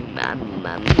मामू मामू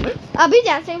मामू अभी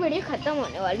जैसे वीडियो खत्म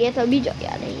होने वाली है तभी जो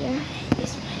आ रही है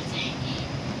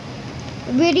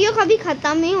वीडियो कभी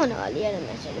खत्म नहीं होने वाली है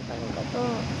मैं शेरिफ बनूंगा तो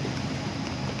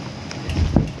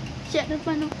शेरिफ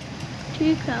बनो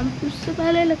ठीक है उससे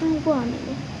पहले लेकिन को आने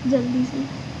दो जल्दी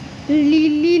से ली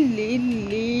ली ली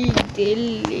ली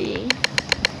दिल्ली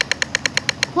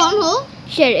कौन हो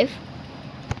शेरिफ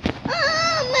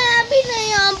मैं भी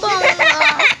नहीं आ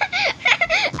पाऊंगा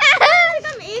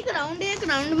एक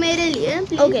राउंड मेरे लिए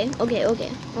ओके ओके ओके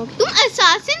ओके तुम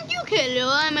असासिन क्यों खेल रहे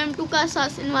हो MM2 का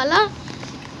असासिन वाला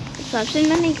सबसे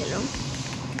मैं नहीं खेल रहा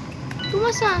हूँ तुम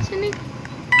असासिन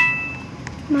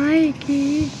माइकी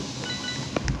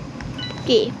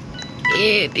के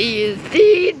A B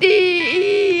C D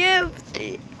E F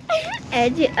G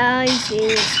H I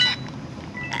J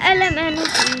L M N O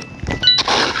P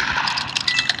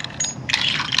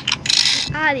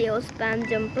आ रही है स्पैम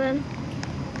जंपर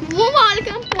वो वॉल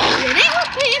कैंप पहुंच गए नहीं वो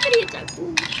फेंक रही है चाकू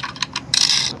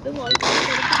वहाँ पे वॉल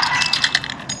कैंप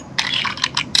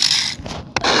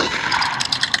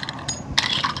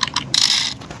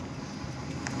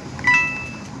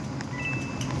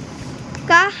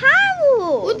कहाँ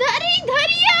वो उधर ही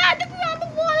है देखो यहाँ पे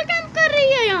वॉल कैंप कर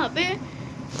रही है यहाँ पे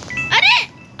अरे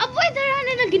अब वो इधर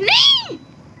आने लगी नहीं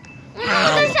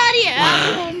उधर सारी है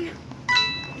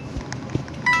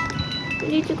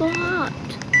नीचे को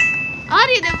हाथ आ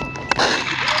रही है देखो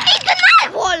इतना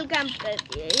वॉल कैंप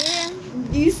करती है ये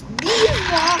these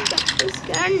wall campers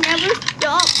can never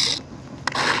stop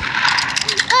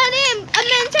अरे अब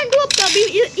मेंशन टू अब कभी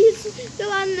इस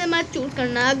सवाल में मत चूज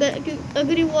करना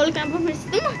अगर ये वॉल कैंप में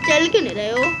से तुम चल क्यों नहीं रहे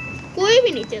हो कोई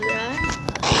भी नहीं चल रहा है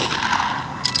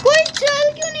कोई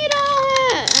चल क्यों नहीं रहा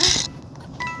है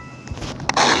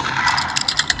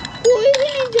कोई भी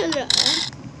नहीं चल रहा है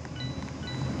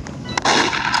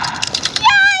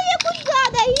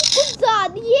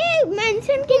ये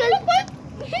मेंशन की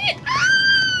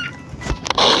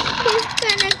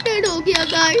डिस्कनेक्टेड हो गया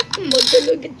गाइस मुझे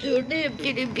लोग छोटे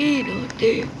फिर भी होते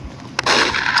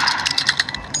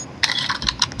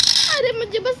अरे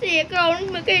मुझे बस एक राउंड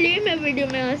में के लिए मैं वीडियो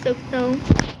में आ सकता हूँ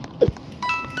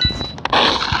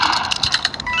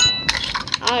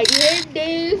आई हेट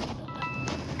दिस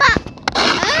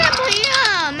अरे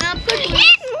भैया मैं आपको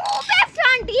पे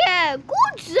फ्रंट है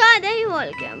कुछ ज्यादा ही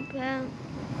वॉल कैंप है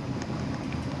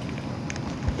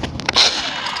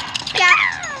क्या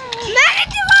मैंने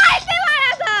दीवार पे मारा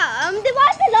था हम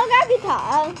दीवार पे लगा भी था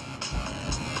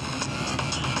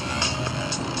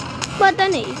पता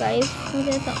नहीं गाइस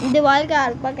मुझे तो दीवार के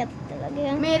आर पार कैसे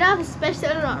लगे मेरा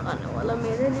स्पेशल राउंड आने वाला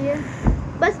मेरे लिए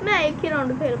बस मैं एक ही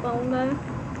राउंड खेल पाऊंगा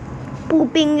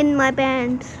pooping in my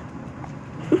pants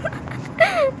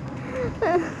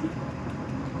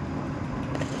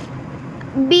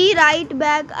be right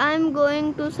back I'm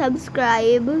going to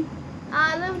subscribe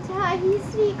Alam Jha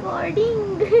he's recording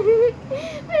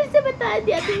फिर से बता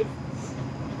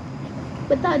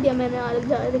दिया मैंने आलम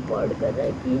झा रिकॉर्ड कर रहा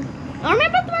है कि और मेरे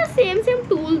पास तुम्हारे सेम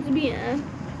टूल्स भी हैं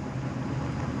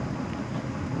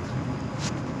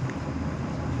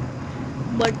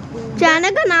बट चैनल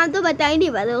का नाम तो बता ही नहीं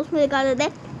पाते, उसमें लिखा रहता है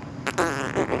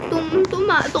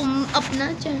तुम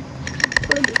अपना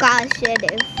चैनल का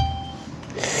शेरिफ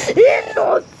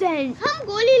इनोसेंट। हम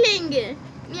गोली लेंगे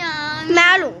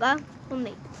मैं लूंगा, तुम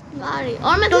नहीं। अरे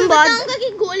और मैं तुम तुम्हें बहुत- बताऊंगा कि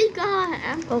गोली कहाँ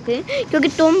है। ओके, क्योंकि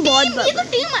तुम बहुत ये तो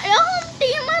टीमर है, हम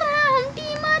टीमर है, हम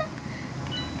टीमर।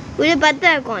 मुझे पता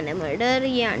है कौन है मर्डर,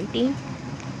 ये आंटी।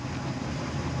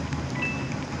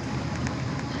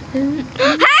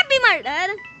 Happy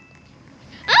murder.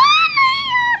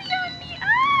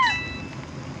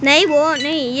 नहीं वो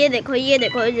नहीं, ये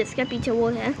देखो जिसके पीछे वो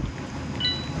है,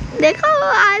 देखो वो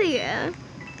आ रही है,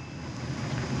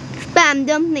 स्पैम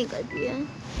जंप नहीं करती है।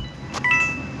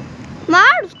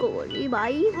 मार उसको गोली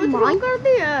भाई, वो थ्रो कर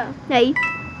दिया। नहीं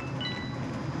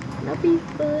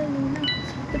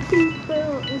The people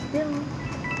is there.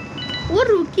 वो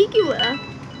रुकी क्यों है?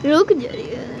 रुक जा रही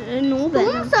है, नो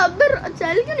तुम सब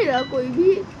चल क्यों नहीं रहा कोई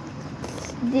भी?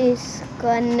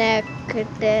 डिस्कनेक्टेड।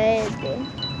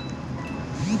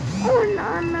 ओह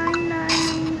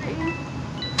नहीं।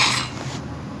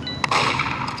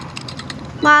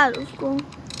 मार उसको।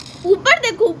 ऊपर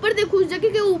देखो उस जगह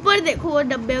के ऊपर देखो, वो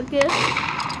डब्बे के।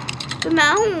 तो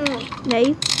मैं हूँ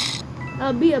नहीं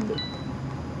अभी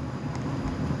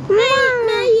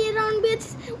मैं ये राउंड भी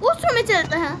उस में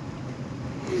चलता है।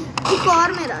 एक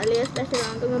और मेरा लिए स्पेशल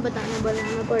राउंड तो मैं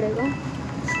बनाना पड़ेगा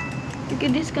क्योंकि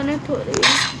डिस्कनेक्ट हो रही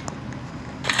है।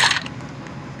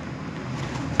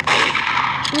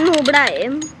 नूबड़ा है।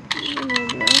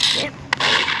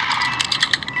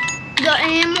 The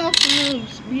aim of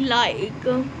moves be like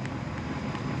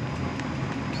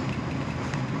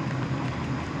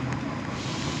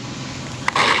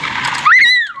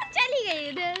चली गई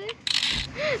इधर।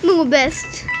 No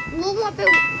best. वो वहाँ पे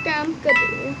कैंप कर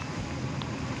रही है।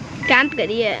 कैंप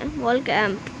करिए, वॉल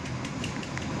कैंप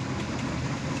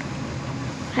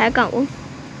है कहाँ वो?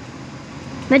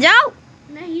 मैं जाऊँ?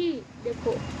 नहीं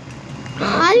देखो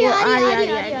आ रही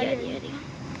है।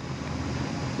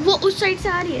 वो उस साइड से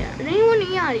आ रही है। नहीं वो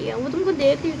नहीं आ रही है, वो तुमको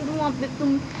देख रही है। तुम वहाँ पे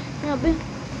तुम यहाँ पे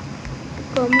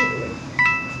कम हो गए।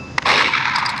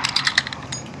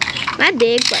 मैं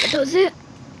देख पा रहा था उसे,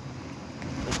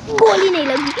 गोली नहीं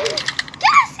लगी।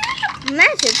 कैसे? मैं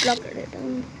सिर्फ ब्लॉक कर देता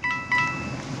हूँ।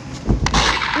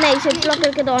 नहीं सिर्फ ब्लॉक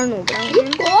करके तो और नूबड़ा हूँ। ये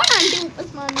कौन आंटी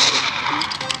वापस मारने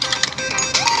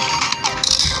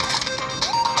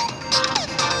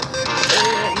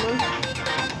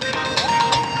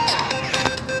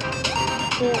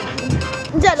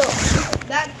चलो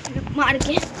मार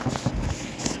के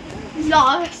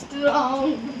लास्ट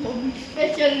राउंड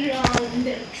स्पेशल राउंड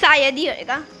शायद ही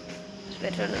होएगा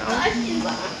स्पेशल राउंड।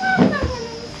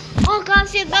 और कहाँ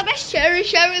से इतना मैं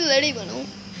शेरी लड़ी बनूं,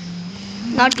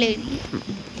 नॉट लेडी।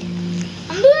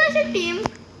 हम दोनों ऐसे टीम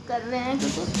कर रहे हैं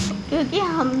क्योंकि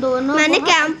हम दोनों मैंने बहुत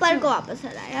कैंपर को वापस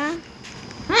हराया।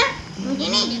 हैं? मुझे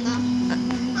नहीं लगा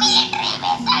मिलिट्री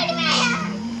में साइड में आया।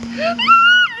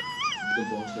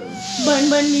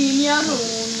 बन नीमिया हो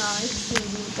नाइस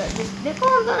कर दे। देखो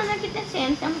हम दोनों ने कितने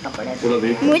सेम कपड़े थे।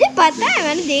 मुझे पता है,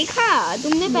 मैंने देखा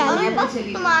तुमने और पहले। बस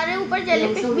तुम्हारे ऊपर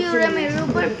जेलीफिश भी उड़ रहा है, मेरे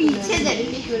ऊपर पीछे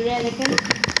जेलीफिश उड़ रहा है। लेकिन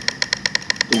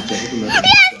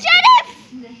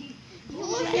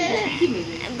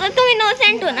तो तुम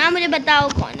इनोसेंट हो ना, मुझे बताओ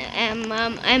कौन है?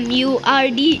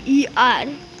 MURDER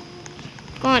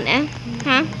कौन है?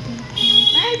 हाँ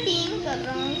मैं टीम कर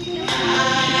रहा हूँ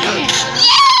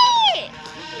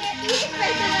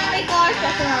एक और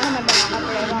स्पेशल राउंड हमें बनाना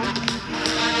पड़ेगा।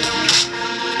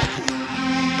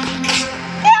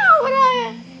 क्या हो रहा है?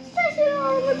 स्पेशल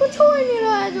राउंड में कुछ हो ही नहीं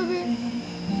रहा है जो भी।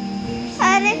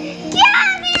 अरे क्या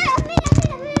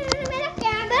मेरा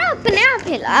कैमरा अपने आप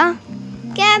हिला।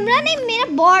 कैमरा नहीं, मेरा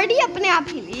बॉडी अपने आप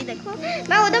हिली। देखो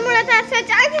मैं उधर मुड़ा था, ऐसे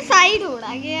अचानक साइड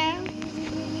उड़ा गया।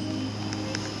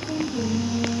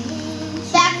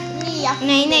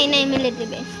 नहीं military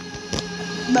base.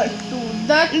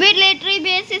 Military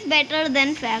base is better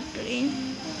than factory.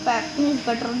 Factory is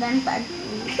better than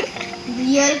factory.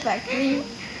 Real factory.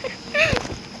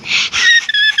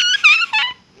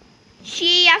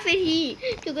 She या फिर ही,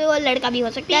 क्योंकि वो लड़का भी हो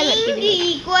सकता है, लड़की भी।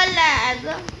 Equal as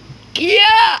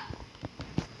क्या?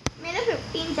 मेरा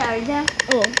 15 चार्ज है।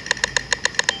 ओ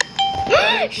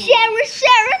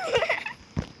शेरन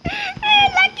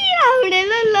लकी राउंड है,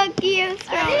 लकी है उस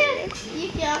अरे राउंड। ये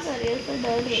क्या कर रही है? उसको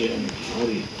डर रही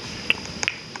है।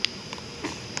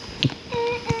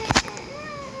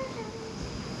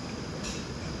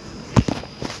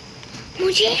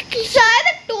 मुझे शायद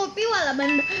एक टोपी वाला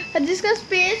बंदा जिसका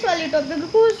स्पेस वाली टोपी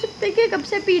को हो सकता है कि कब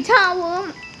से पीछे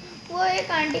वो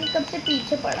एक आंटी कब से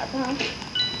पीछे पड़ा था।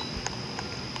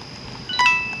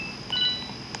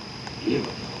 ये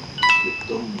बताओ कि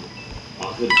तुम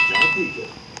आखिर चाहती क्यों?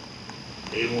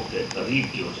 देवों के करीब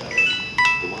क्यों जा रहे?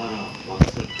 तुम्हारा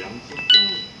मकसद जान सकता हूँ?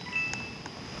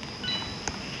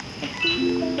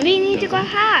 We need to go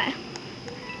high.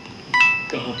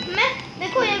 मैं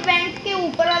देखो ये वेंट के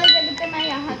ऊपर वाले जगह पे मैं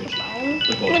यहाँ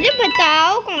छुपाऊँ। मुझे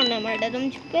बताओ कौन है मर्डर, तुम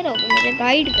छुपे रहोगे, मुझे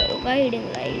गाइड करो, गाइडिंग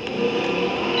लाइट।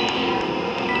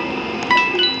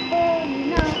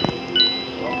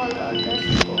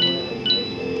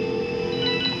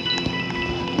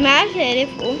 मैं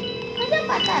शेरिफ हूँ, मुझे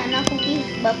पता है ना कुकी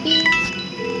बपी।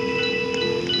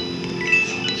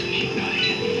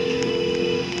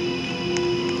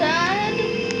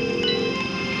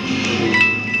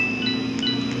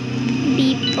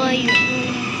 डीपर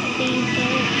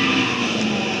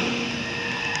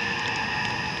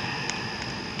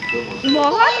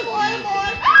बहुत।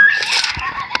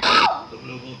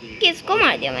 किसको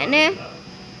मार दिया मैंने?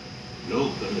 लोग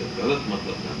गलत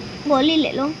मतलब ना। गोली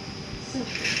ले लो।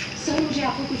 सर मुझे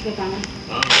आपको कुछ बताना है।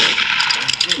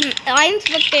 I'm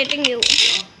spectating you.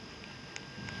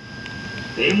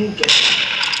 देवों कैसे?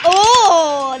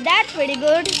 Oh, that's pretty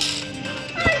good.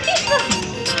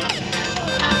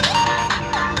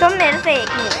 तुम मेरे से एक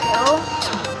नहीं हो।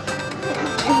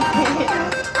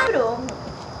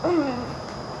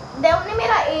 देव ने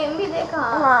मेरा एम भी देखा।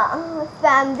 हाँ,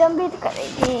 स्पैम जंप भी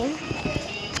करेगी।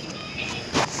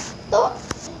 तो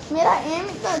मेरा एम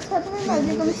इतना अच्छा था ना,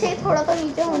 तुमसे थोड़ा तो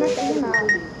नीचे होना चाहिए ना।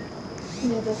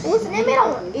 उसने मेरा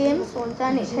एम सोचा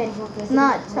नहीं था इतना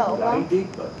अच्छा होगा।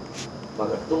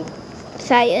 मगर तुम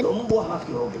शायद। वहाँ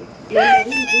क्यों हो गई?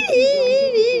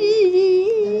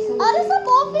 अरे सब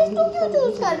ऑफिस तुम क्यों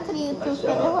चूज कर रहे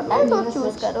हो? होटल तो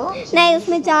चूज करो। नहीं,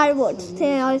 उसमें 4 वोट्स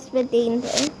थे और इसमें 3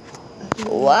 थे।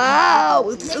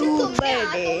 वाओ,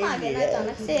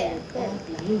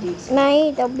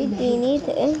 नहीं तब भी 3 ही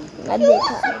थे। मैं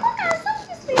देखा,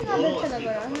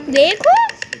 देखो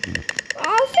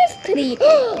ऑफिस 3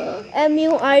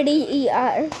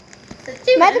 MURDER।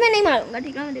 मैं तुम्हें नहीं मारूंगा,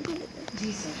 ठीक है? देखो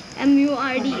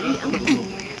MURDER,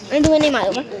 मैं तुम्हें नहीं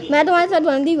मारूंगा। मैं तुम्हारे साथ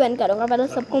 1v1 करूंगा, पहले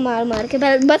सबको मार मार के।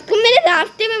 बस तुम मेरे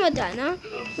रास्ते में मत आना।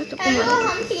 मैं सबको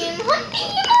मारूंगा। हम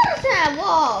टीमर्स हैं।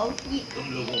 Wow,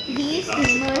 these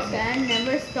teamers can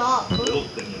never stop। लोग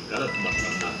कहीं गलत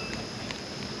मतलब ना।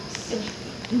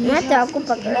 मैं तो आपको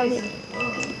पकड़ा भी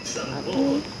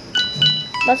नहीं।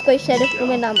 बस कोई शेरिफ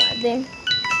तुम्हें ना मार दे।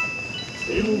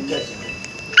 देवों कैसे?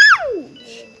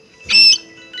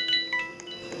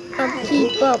 अब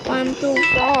keep up, I'm too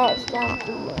fast.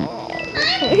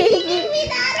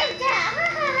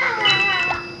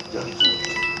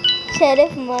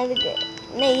 Sheriff मर गए।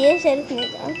 नहीं, ये शेरिफ नहीं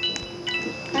था।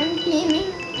 I'm teaming।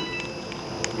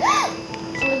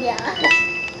 हो गया।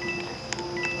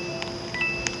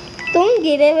 तुम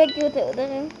गिरे हुए क्यों थे उधर?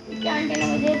 क्या आंटी ने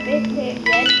मुझे पेट फेंक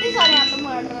दिया? इतने सारे यहाँ पे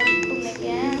मर्डर तुमने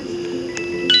किए हैं।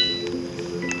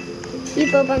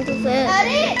 Keep up, I'm too fast.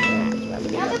 अरे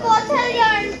यहाँ पे बहुत सारी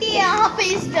आंटी है यहाँ पे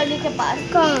इस जगह के पास।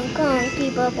 कहाँ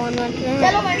keep up on what?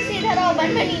 चलो बंसी इधर आओ। बन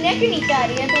में नीने के नीचे आ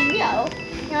रही है, तुम भी आओ।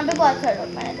 यहाँ पे बहुत सारे लोग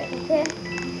मैंने देखे थे।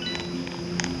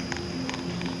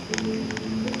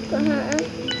 कहाँ?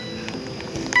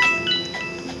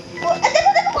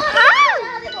 देखो देखो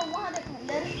वहाँ देखो, वहाँ देखो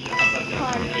अंदर। हाँ,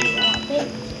 वहाँ पे।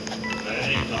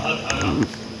 मैंने कहा था ना,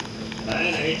 मैं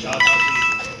नहीं चाहता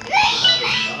कि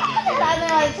चढ़ाने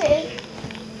वाले थे।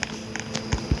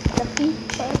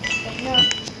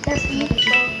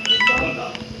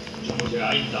 जो मुझे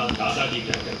आइंदा दादाजी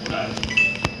कहकर बुलाए।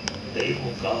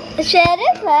 देवों का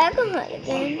शेरिफ है कहाँ?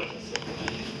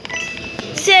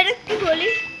 शेरिफ की गोली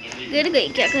गिर गई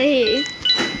क्या कहीं?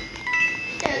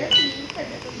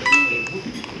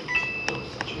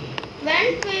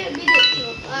 वेंट पे भी देखो।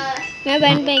 मैं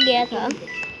वेंट में गया था।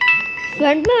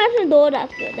 वेंट में वैसे 2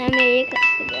 रास्ते होते हैं, मैं एक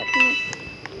रास्ते गया था।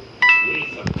 ये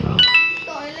सब ड्रामा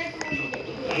टॉयलेट में भी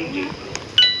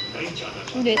नहीं जाना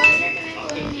चाहता। देखो टॉयलेट में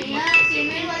कोई नहीं है।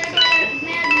 फीमेल वाले टॉयलेट में,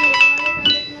 मेल वाले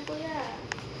टॉयलेट में कोई है?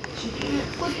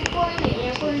 कुछ कोई नहीं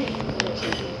है, कोई नहीं है।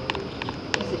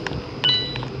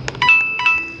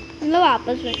 मतलब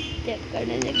आपस में चेक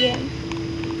करने लगे हम।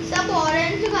 सब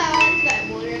ऑरेंज का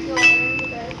बोल रहे थे। ऑरेंज का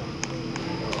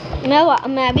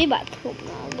मैं भी बाथरूम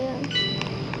में आ गया।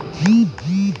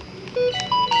 दादाजी,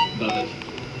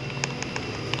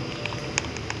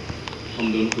 हम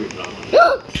दोनों कोई ड्रामा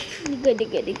गड़ी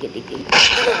करते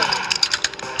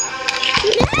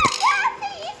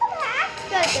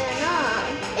हैं ना।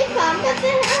 एक काम करते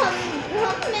हैं, हम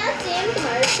मैं सेम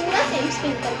तुम्हारा पूरा सेम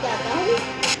स्क्रीन करके आता हूँ।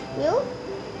 क्यों?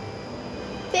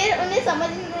 फिर उन्हें समझ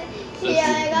नहीं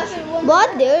आएगा। फिर वो बहुत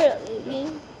देर लगेगी।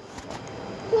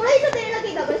 थोड़ा ही तो देर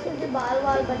लगेगा, बस मुझे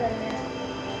बाल बदलने हैं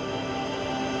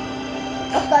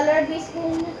और कलर भी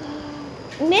स्क्रीन में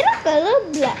मेरा कलर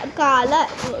काला है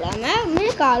थोड़ा, मैं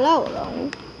काला हो रहा हूँ,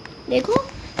 देखो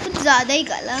कुछ ज़्यादा ही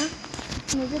काला,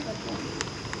 मुझे पता है,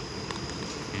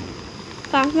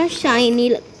 काफी शाइनी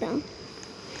लगता।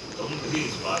 तुम भी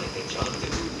इस बारे में जानते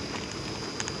हो।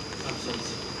 अब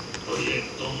समझो, तो ये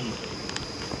तुम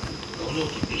दोनों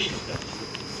की बिलीफ करती हो,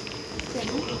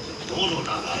 दोनों के दोनों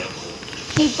नालायक हो।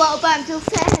 Keep up, I'm too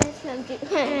fast, I'm too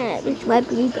fast. Which might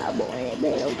be a boy.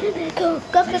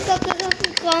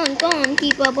 Go on,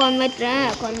 keep up on my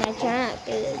track,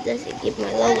 Just to keep my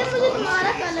logo. मुझे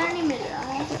तुम्हारा कलर नहीं मिल रहा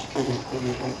है।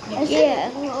 Yeah.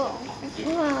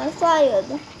 हाँ, शायद.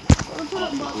 थोड़ा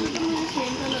बहुत तो मुझे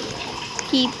सेम कलर लग रहा है।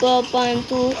 Keep up, I'm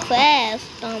too fast,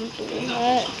 I'm too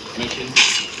fast.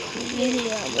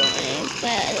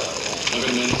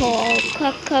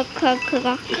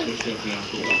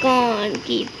 कौन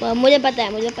कीपर, मुझे पता है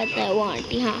वो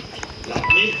आंटी। हाँ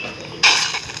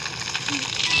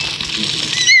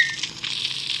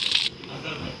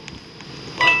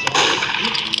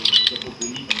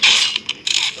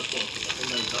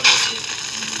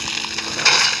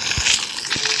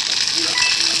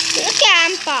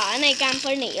कैंपर नहीं,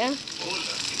 कैंपर नहीं है।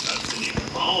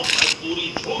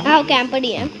 हाँ कैंपर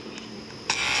ही है।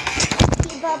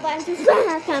 Keep up, I'm too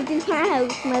fast, I'm too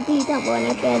fast. My feet up on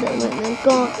the pedal, and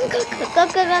go.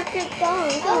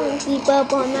 Keep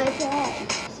up on my track.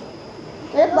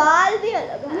 मेरे बाल भी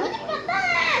अलग हैं। मुझे पता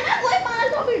है, मैं कोई बाल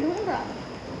तो भी ढूंढ रहा हूँ।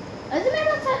 ऐसे मेरे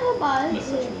पास सारे वो बाल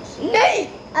नहीं,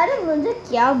 अरे मुझे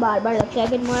क्या बार-बार लगता है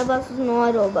कि तुम्हारे पास 9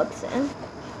 रोबक्स हैं।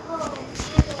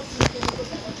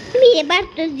 मेरे पास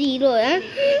तो 0 है।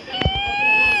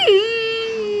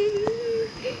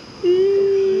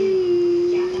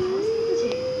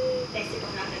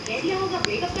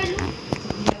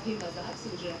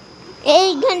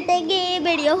 एक घंटे की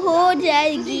वीडियो हो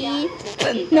जाएगी।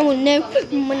 नमुन्ने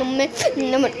नमुन्ने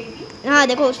नमुन्ने। हाँ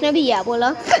देखो उसने भी यह बोला,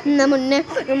 नमुन्ने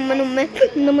नमुन्ने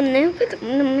नमुन्ने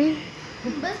नमुन्ने।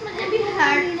 बस मुझे भी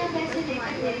हार्ड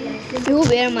 2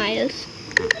 वेयर माइल्स।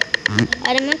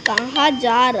 अरे मैं कहाँ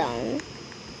जा रहा हूँ?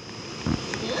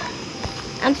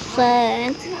 I'm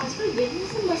fat. आजकल बिल्डिंग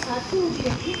से बरसात क्यों होती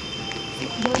रहती है?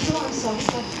 मुझे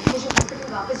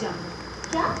हॉस्पिटल वापस जाना है।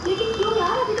 क्या? लेकिन क्यों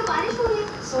यार, अभी तो बारिश हो रही है।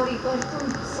 सॉरी, पर तुम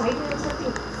साइड में रख सकती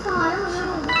हो? सारे मुझे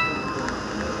रोबक्स।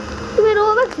 तुम्हें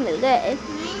रोबक्स मिल गए?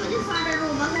 नहीं, मुझे सारे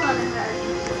रोबक्स वाले चाहिए।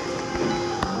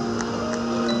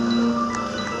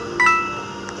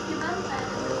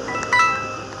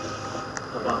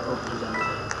 अब आपको कहाँ जाना है?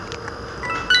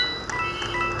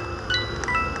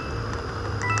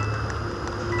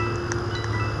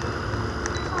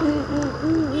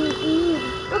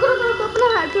 रुको अपना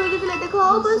हाथ छोड़ के चले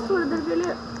दिखाओ बस थोड़ी देर के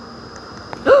लिए।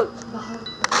 बाहर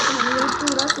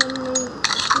पूरा सीन नहीं।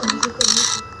 मुझे करनी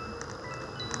थी।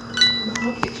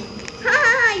 बहुत पीछे।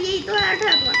 हाँ यही तो है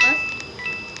तुम्हारे पास।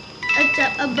 अच्छा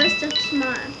अब बस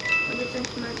चश्मा है, मुझे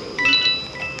चश्मा चाहिए।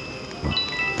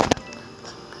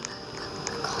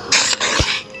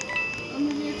 और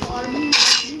मुझे एक और भी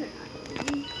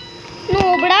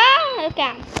नोबड़ा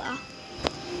कैंपा।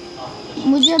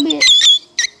 मुझे अभी ये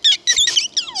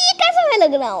कैसे मैं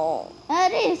लग रहा हूँ?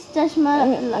 अरे इस चश्मा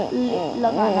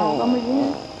लगाना होगा मुझे।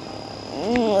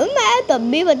 मैं तब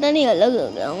भी पता नहीं अलग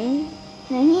लग रहा हूँ।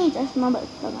 नहीं चश्मा बस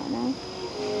लगाना है।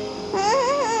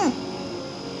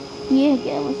 ये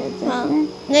क्या मुझे हाँ, चश्मा?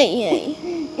 नहीं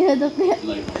ये तो क्या?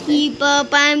 Keep up,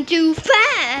 I'm too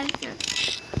fast.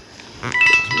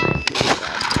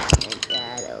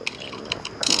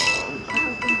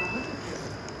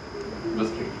 बस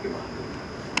खिड़की के बाहर।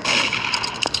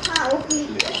 हाँ वो ठीक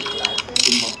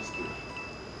तुम वापस क्यों?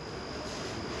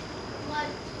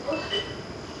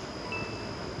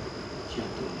 क्या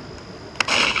तुम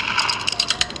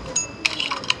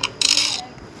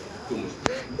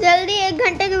जल्दी 1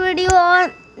 घंटे की वीडियो और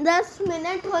 10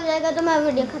 मिनट हो जाएगा तो मैं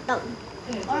वीडियो खत्म।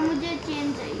 और मुझे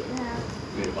चेन चाहिए है।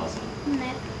 मेरे पास आओ।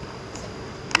 नेक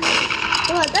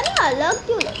तो पता नहीं अलग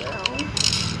क्यों लग रहा हूँ?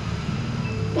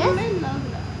 तुम्हें लग रहा है।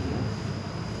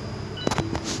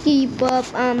 Keep up,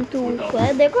 I'm too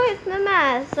fast. देखो इसमें मैं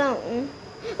ऐसा हूँ।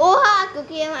 ओ हाँ,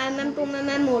 क्योंकि MM2 में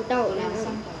मैं मोटा हो रहा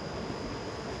हूँ।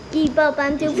 Keep up,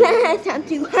 I'm too fast, I'm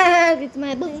too fast. It's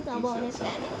my boots are on it.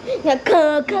 Come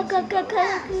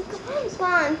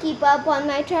on, keep up on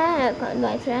my track, on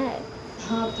my track.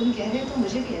 हाँ तुम कह रहे हो तो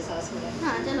मुझे भी एहसास हो रहा है।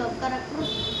 हाँ चलो अब कर रखो।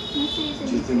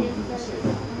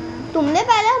 तुमने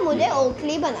पहले मुझे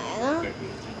ओकली बनाया ना?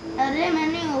 अरे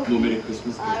मैंने वो मेरे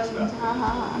क्रिसमस गिफ्ट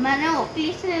हाँ मैंने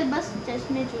ओकली से बस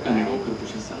चश्मे मैंने चुराए। होकर कुछ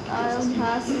हिस्सा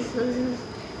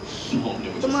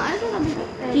तुम्हारे साथ अभी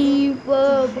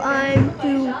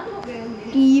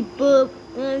Keep up,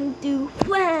 I'm too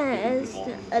fast.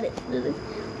 अरे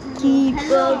keep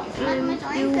हेलो up आज मैं with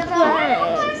ज्वाइन you कर रहा हूँ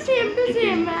guys. सेम टू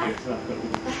सेम है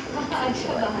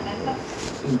अच्छा बहाना था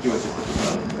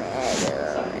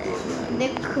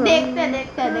देखो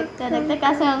देखते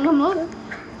कैसे होंगे हम लोग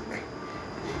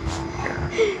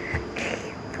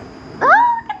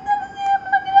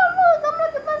हम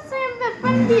लोग के पास सेम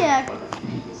वेपन भी है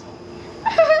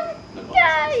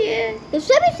क्या ये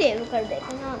इससे भी सेव कर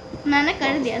देते ना. मैंने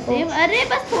कर दिया सेव अरे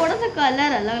बस थोड़ा सा कलर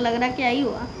अलग लग रहा क्या ही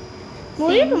हुआ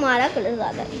मुझे तुम्हारा कलर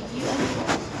ज्यादा अच्छा लगता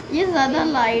है. ये ज्यादा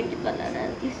लाइट कलर है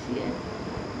इसलिए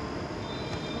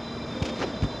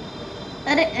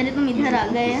अरे अरे तुम इधर आ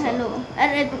गए हेलो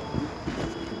अरे तुम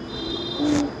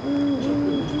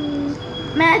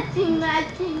मैचिंग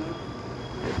मैचिंग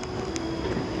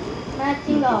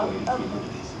मैचिंग आउट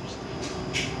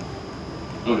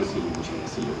और इसलिए मुझे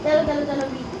ऐसे लगता चलो चलो चलो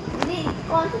भी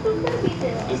कौन सा तुम कर पीछे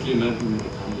है हो इसलिए मैं भी मेरे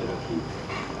ध्यान में रखूं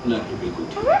ना कि बिल्कुल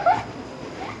ठीक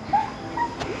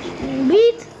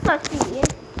बीच सकती है.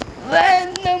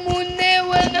 वनमुने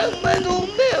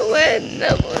वनमनुमे वनमुने.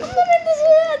 मैंने तो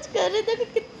आज कर रहे थे कि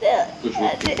कितने कुछ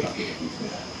वक्त ऐसे काफी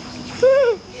तकलीफ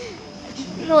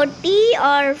फ्लोटी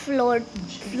और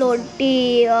फ्लोटी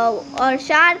और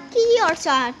शार्की और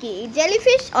शार्की.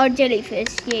 जेलीफिश और जेलीफिश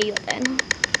यही होता है ना.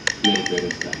 मेरे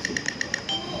पेरेंट्स का ऐसे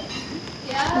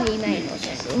वही मैं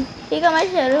इनोसेंट हूँ. ठीक है मैं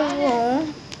शरीफ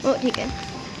हूँ ओ ठीक है.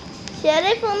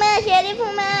 शरीफ हूँ मैं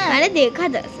मैंने देखा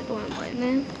दरअसल तुम्हारे मोबाइल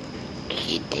में.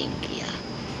 चीटिंग किया.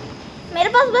 मेरे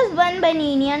पास बस वन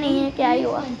बनीनिया नहीं है क्या ही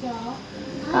हुआ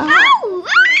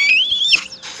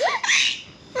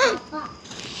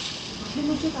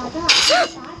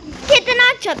कितना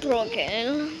चतुर खेल.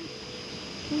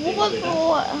 वो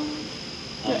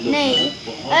नहीं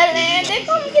अरे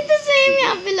देखो हम कितने सेम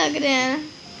यहाँ पे लग रहे हैं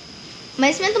मैं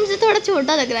इसमें तुमसे थोड़ा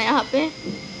छोटा लग रहा है यहाँ पे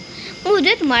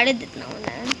मुझे तुम्हारे जितना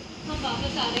होना है.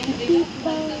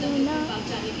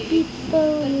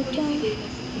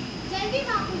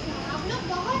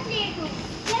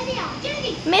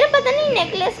 मेरा पता नहीं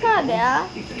नेकलेस कहाँ गया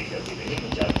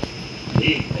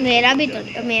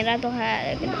मेरा तो है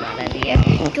लेकिन तुम्हारा नहीं है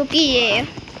क्योंकि ये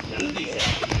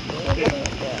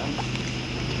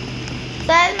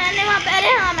शायद मैंने वहाँ पे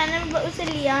अरे हाँ मैंने उसे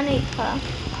लिया नहीं था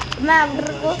मैं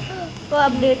अपडेट को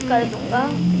अपडेट कर दूंगा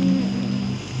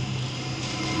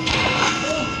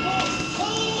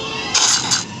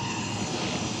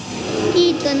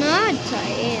कितना अच्छा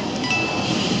है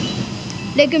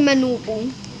लेकिन मैं नूब हूँ.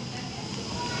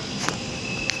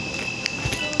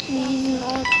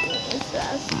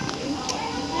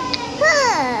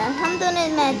 हाँ, हम दोनों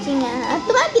मैचिंग हैं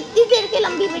तुम्हारी कितनी देर की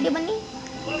लंबी वीडियो बनी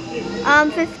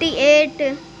 58.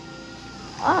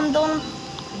 और हम दोनों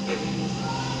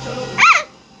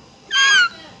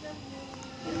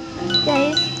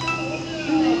गाइस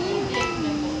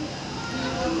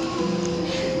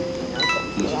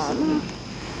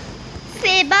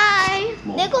से बाय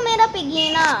देखो मेरा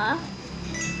पिगीना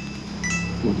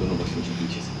वो दोनों बस मुझे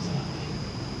पीछे से नजर आते हैं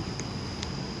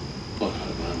और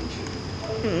हर बार मुझे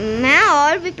मैं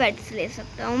और भी पेट्स ले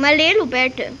सकता हूँ. मैं ले लूँ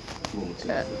पेट. वो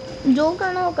मुझसे जो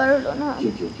करना वो कर लो ना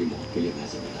क्योंकि उनकी मौत के लिए मैं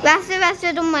जिम्मेदार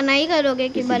वैसे तुम मना ही करोगे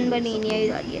कि बन बनीनिया ही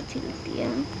ज़्यादा अच्छी लगती है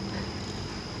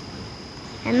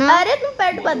ना. अरे तुम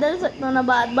पेट बदल सकते हो ना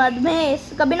बाद में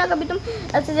कभी ना कभी तुम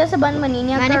ऐसे जैसे बन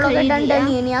बनीनिया मैंने कर लोगे खरीद लिया।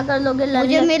 डंडनिया कर लोगे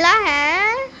मुझे मिला है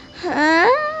हाँ,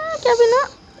 क्या बिना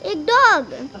एक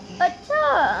डॉग. अच्छा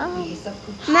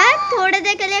मैं थोड़ी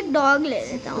देर के लिए एक डॉग ले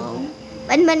लेता हूँ.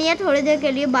 बन बनिया थोड़ी देर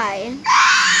के लिए बाय.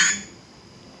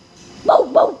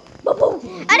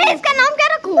 अरे इसका नाम क्या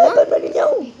रखूँ.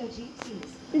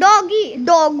 डॉगी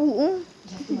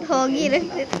रख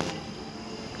देते.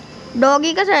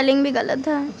 डॉगी का स्पेलिंग भी गलत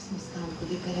है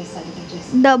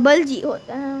डबल जी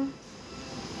होता है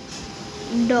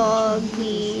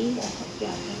डॉगी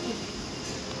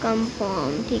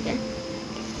कंफर्म ठीक है.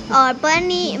 और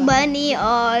बनी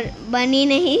और बनी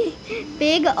नहीं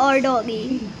पिग और डॉगी.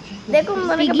 देखो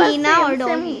मेरे के पास पिगीना same- और same-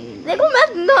 डॉगी. देखो मैं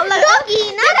लगा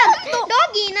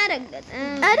डॉगीना रख देते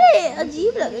हैं. अरे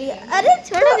अजीब लग रही है अरे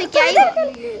छोड़ो भी, क्या ही थोड़ी देर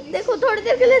के लिए- देखो थोड़ी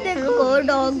देर के लिए देखो को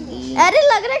डॉगी. अरे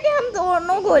लग रहा है कि हम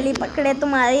दोनों गोली पकड़े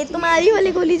तुम्हारी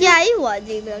वाली गोली क्या ही हुआ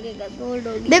अजीब लगेगा दो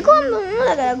डॉगी. देखो हम दोनों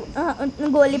लग रहा है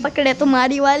गोली पकड़े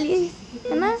तुम्हारी वाली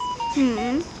है ना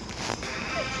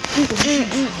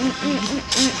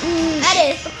अरे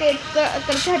इसको पेट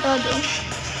करके हटा दो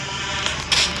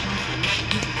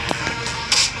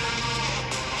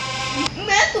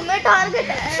मैं तुम्हें टारगेट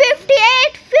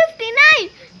 58 59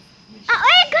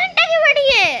 एक घंटे की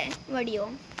video.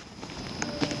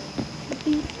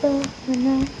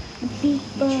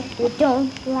 People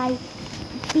don't like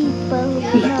people.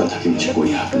 लगता था कि मुझे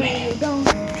कोई हक नहीं है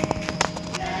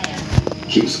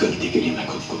कि उस गलती के लिए मैं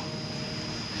खुद को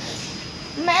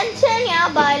मेंशन या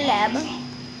bye lab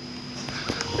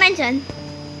mention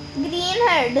green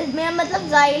head मेरा मतलब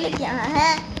जाइल क्या है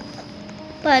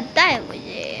पता है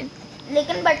मुझे,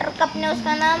 लेकिन बटर कप ने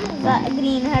उसका नाम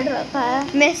ग्रीन हेड रखा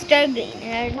है। Mister green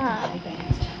head. हाँ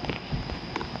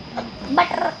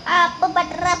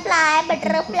बटरफ्लाई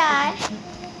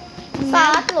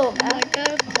 7 लोग हैं।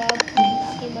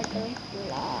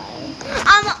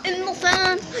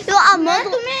 मैं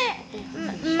तुम्हें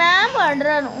मैं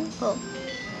मर्डर हूँ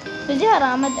तुझे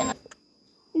हरामत है ना।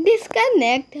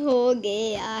 डिस्कनेक्ट हो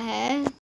गया है।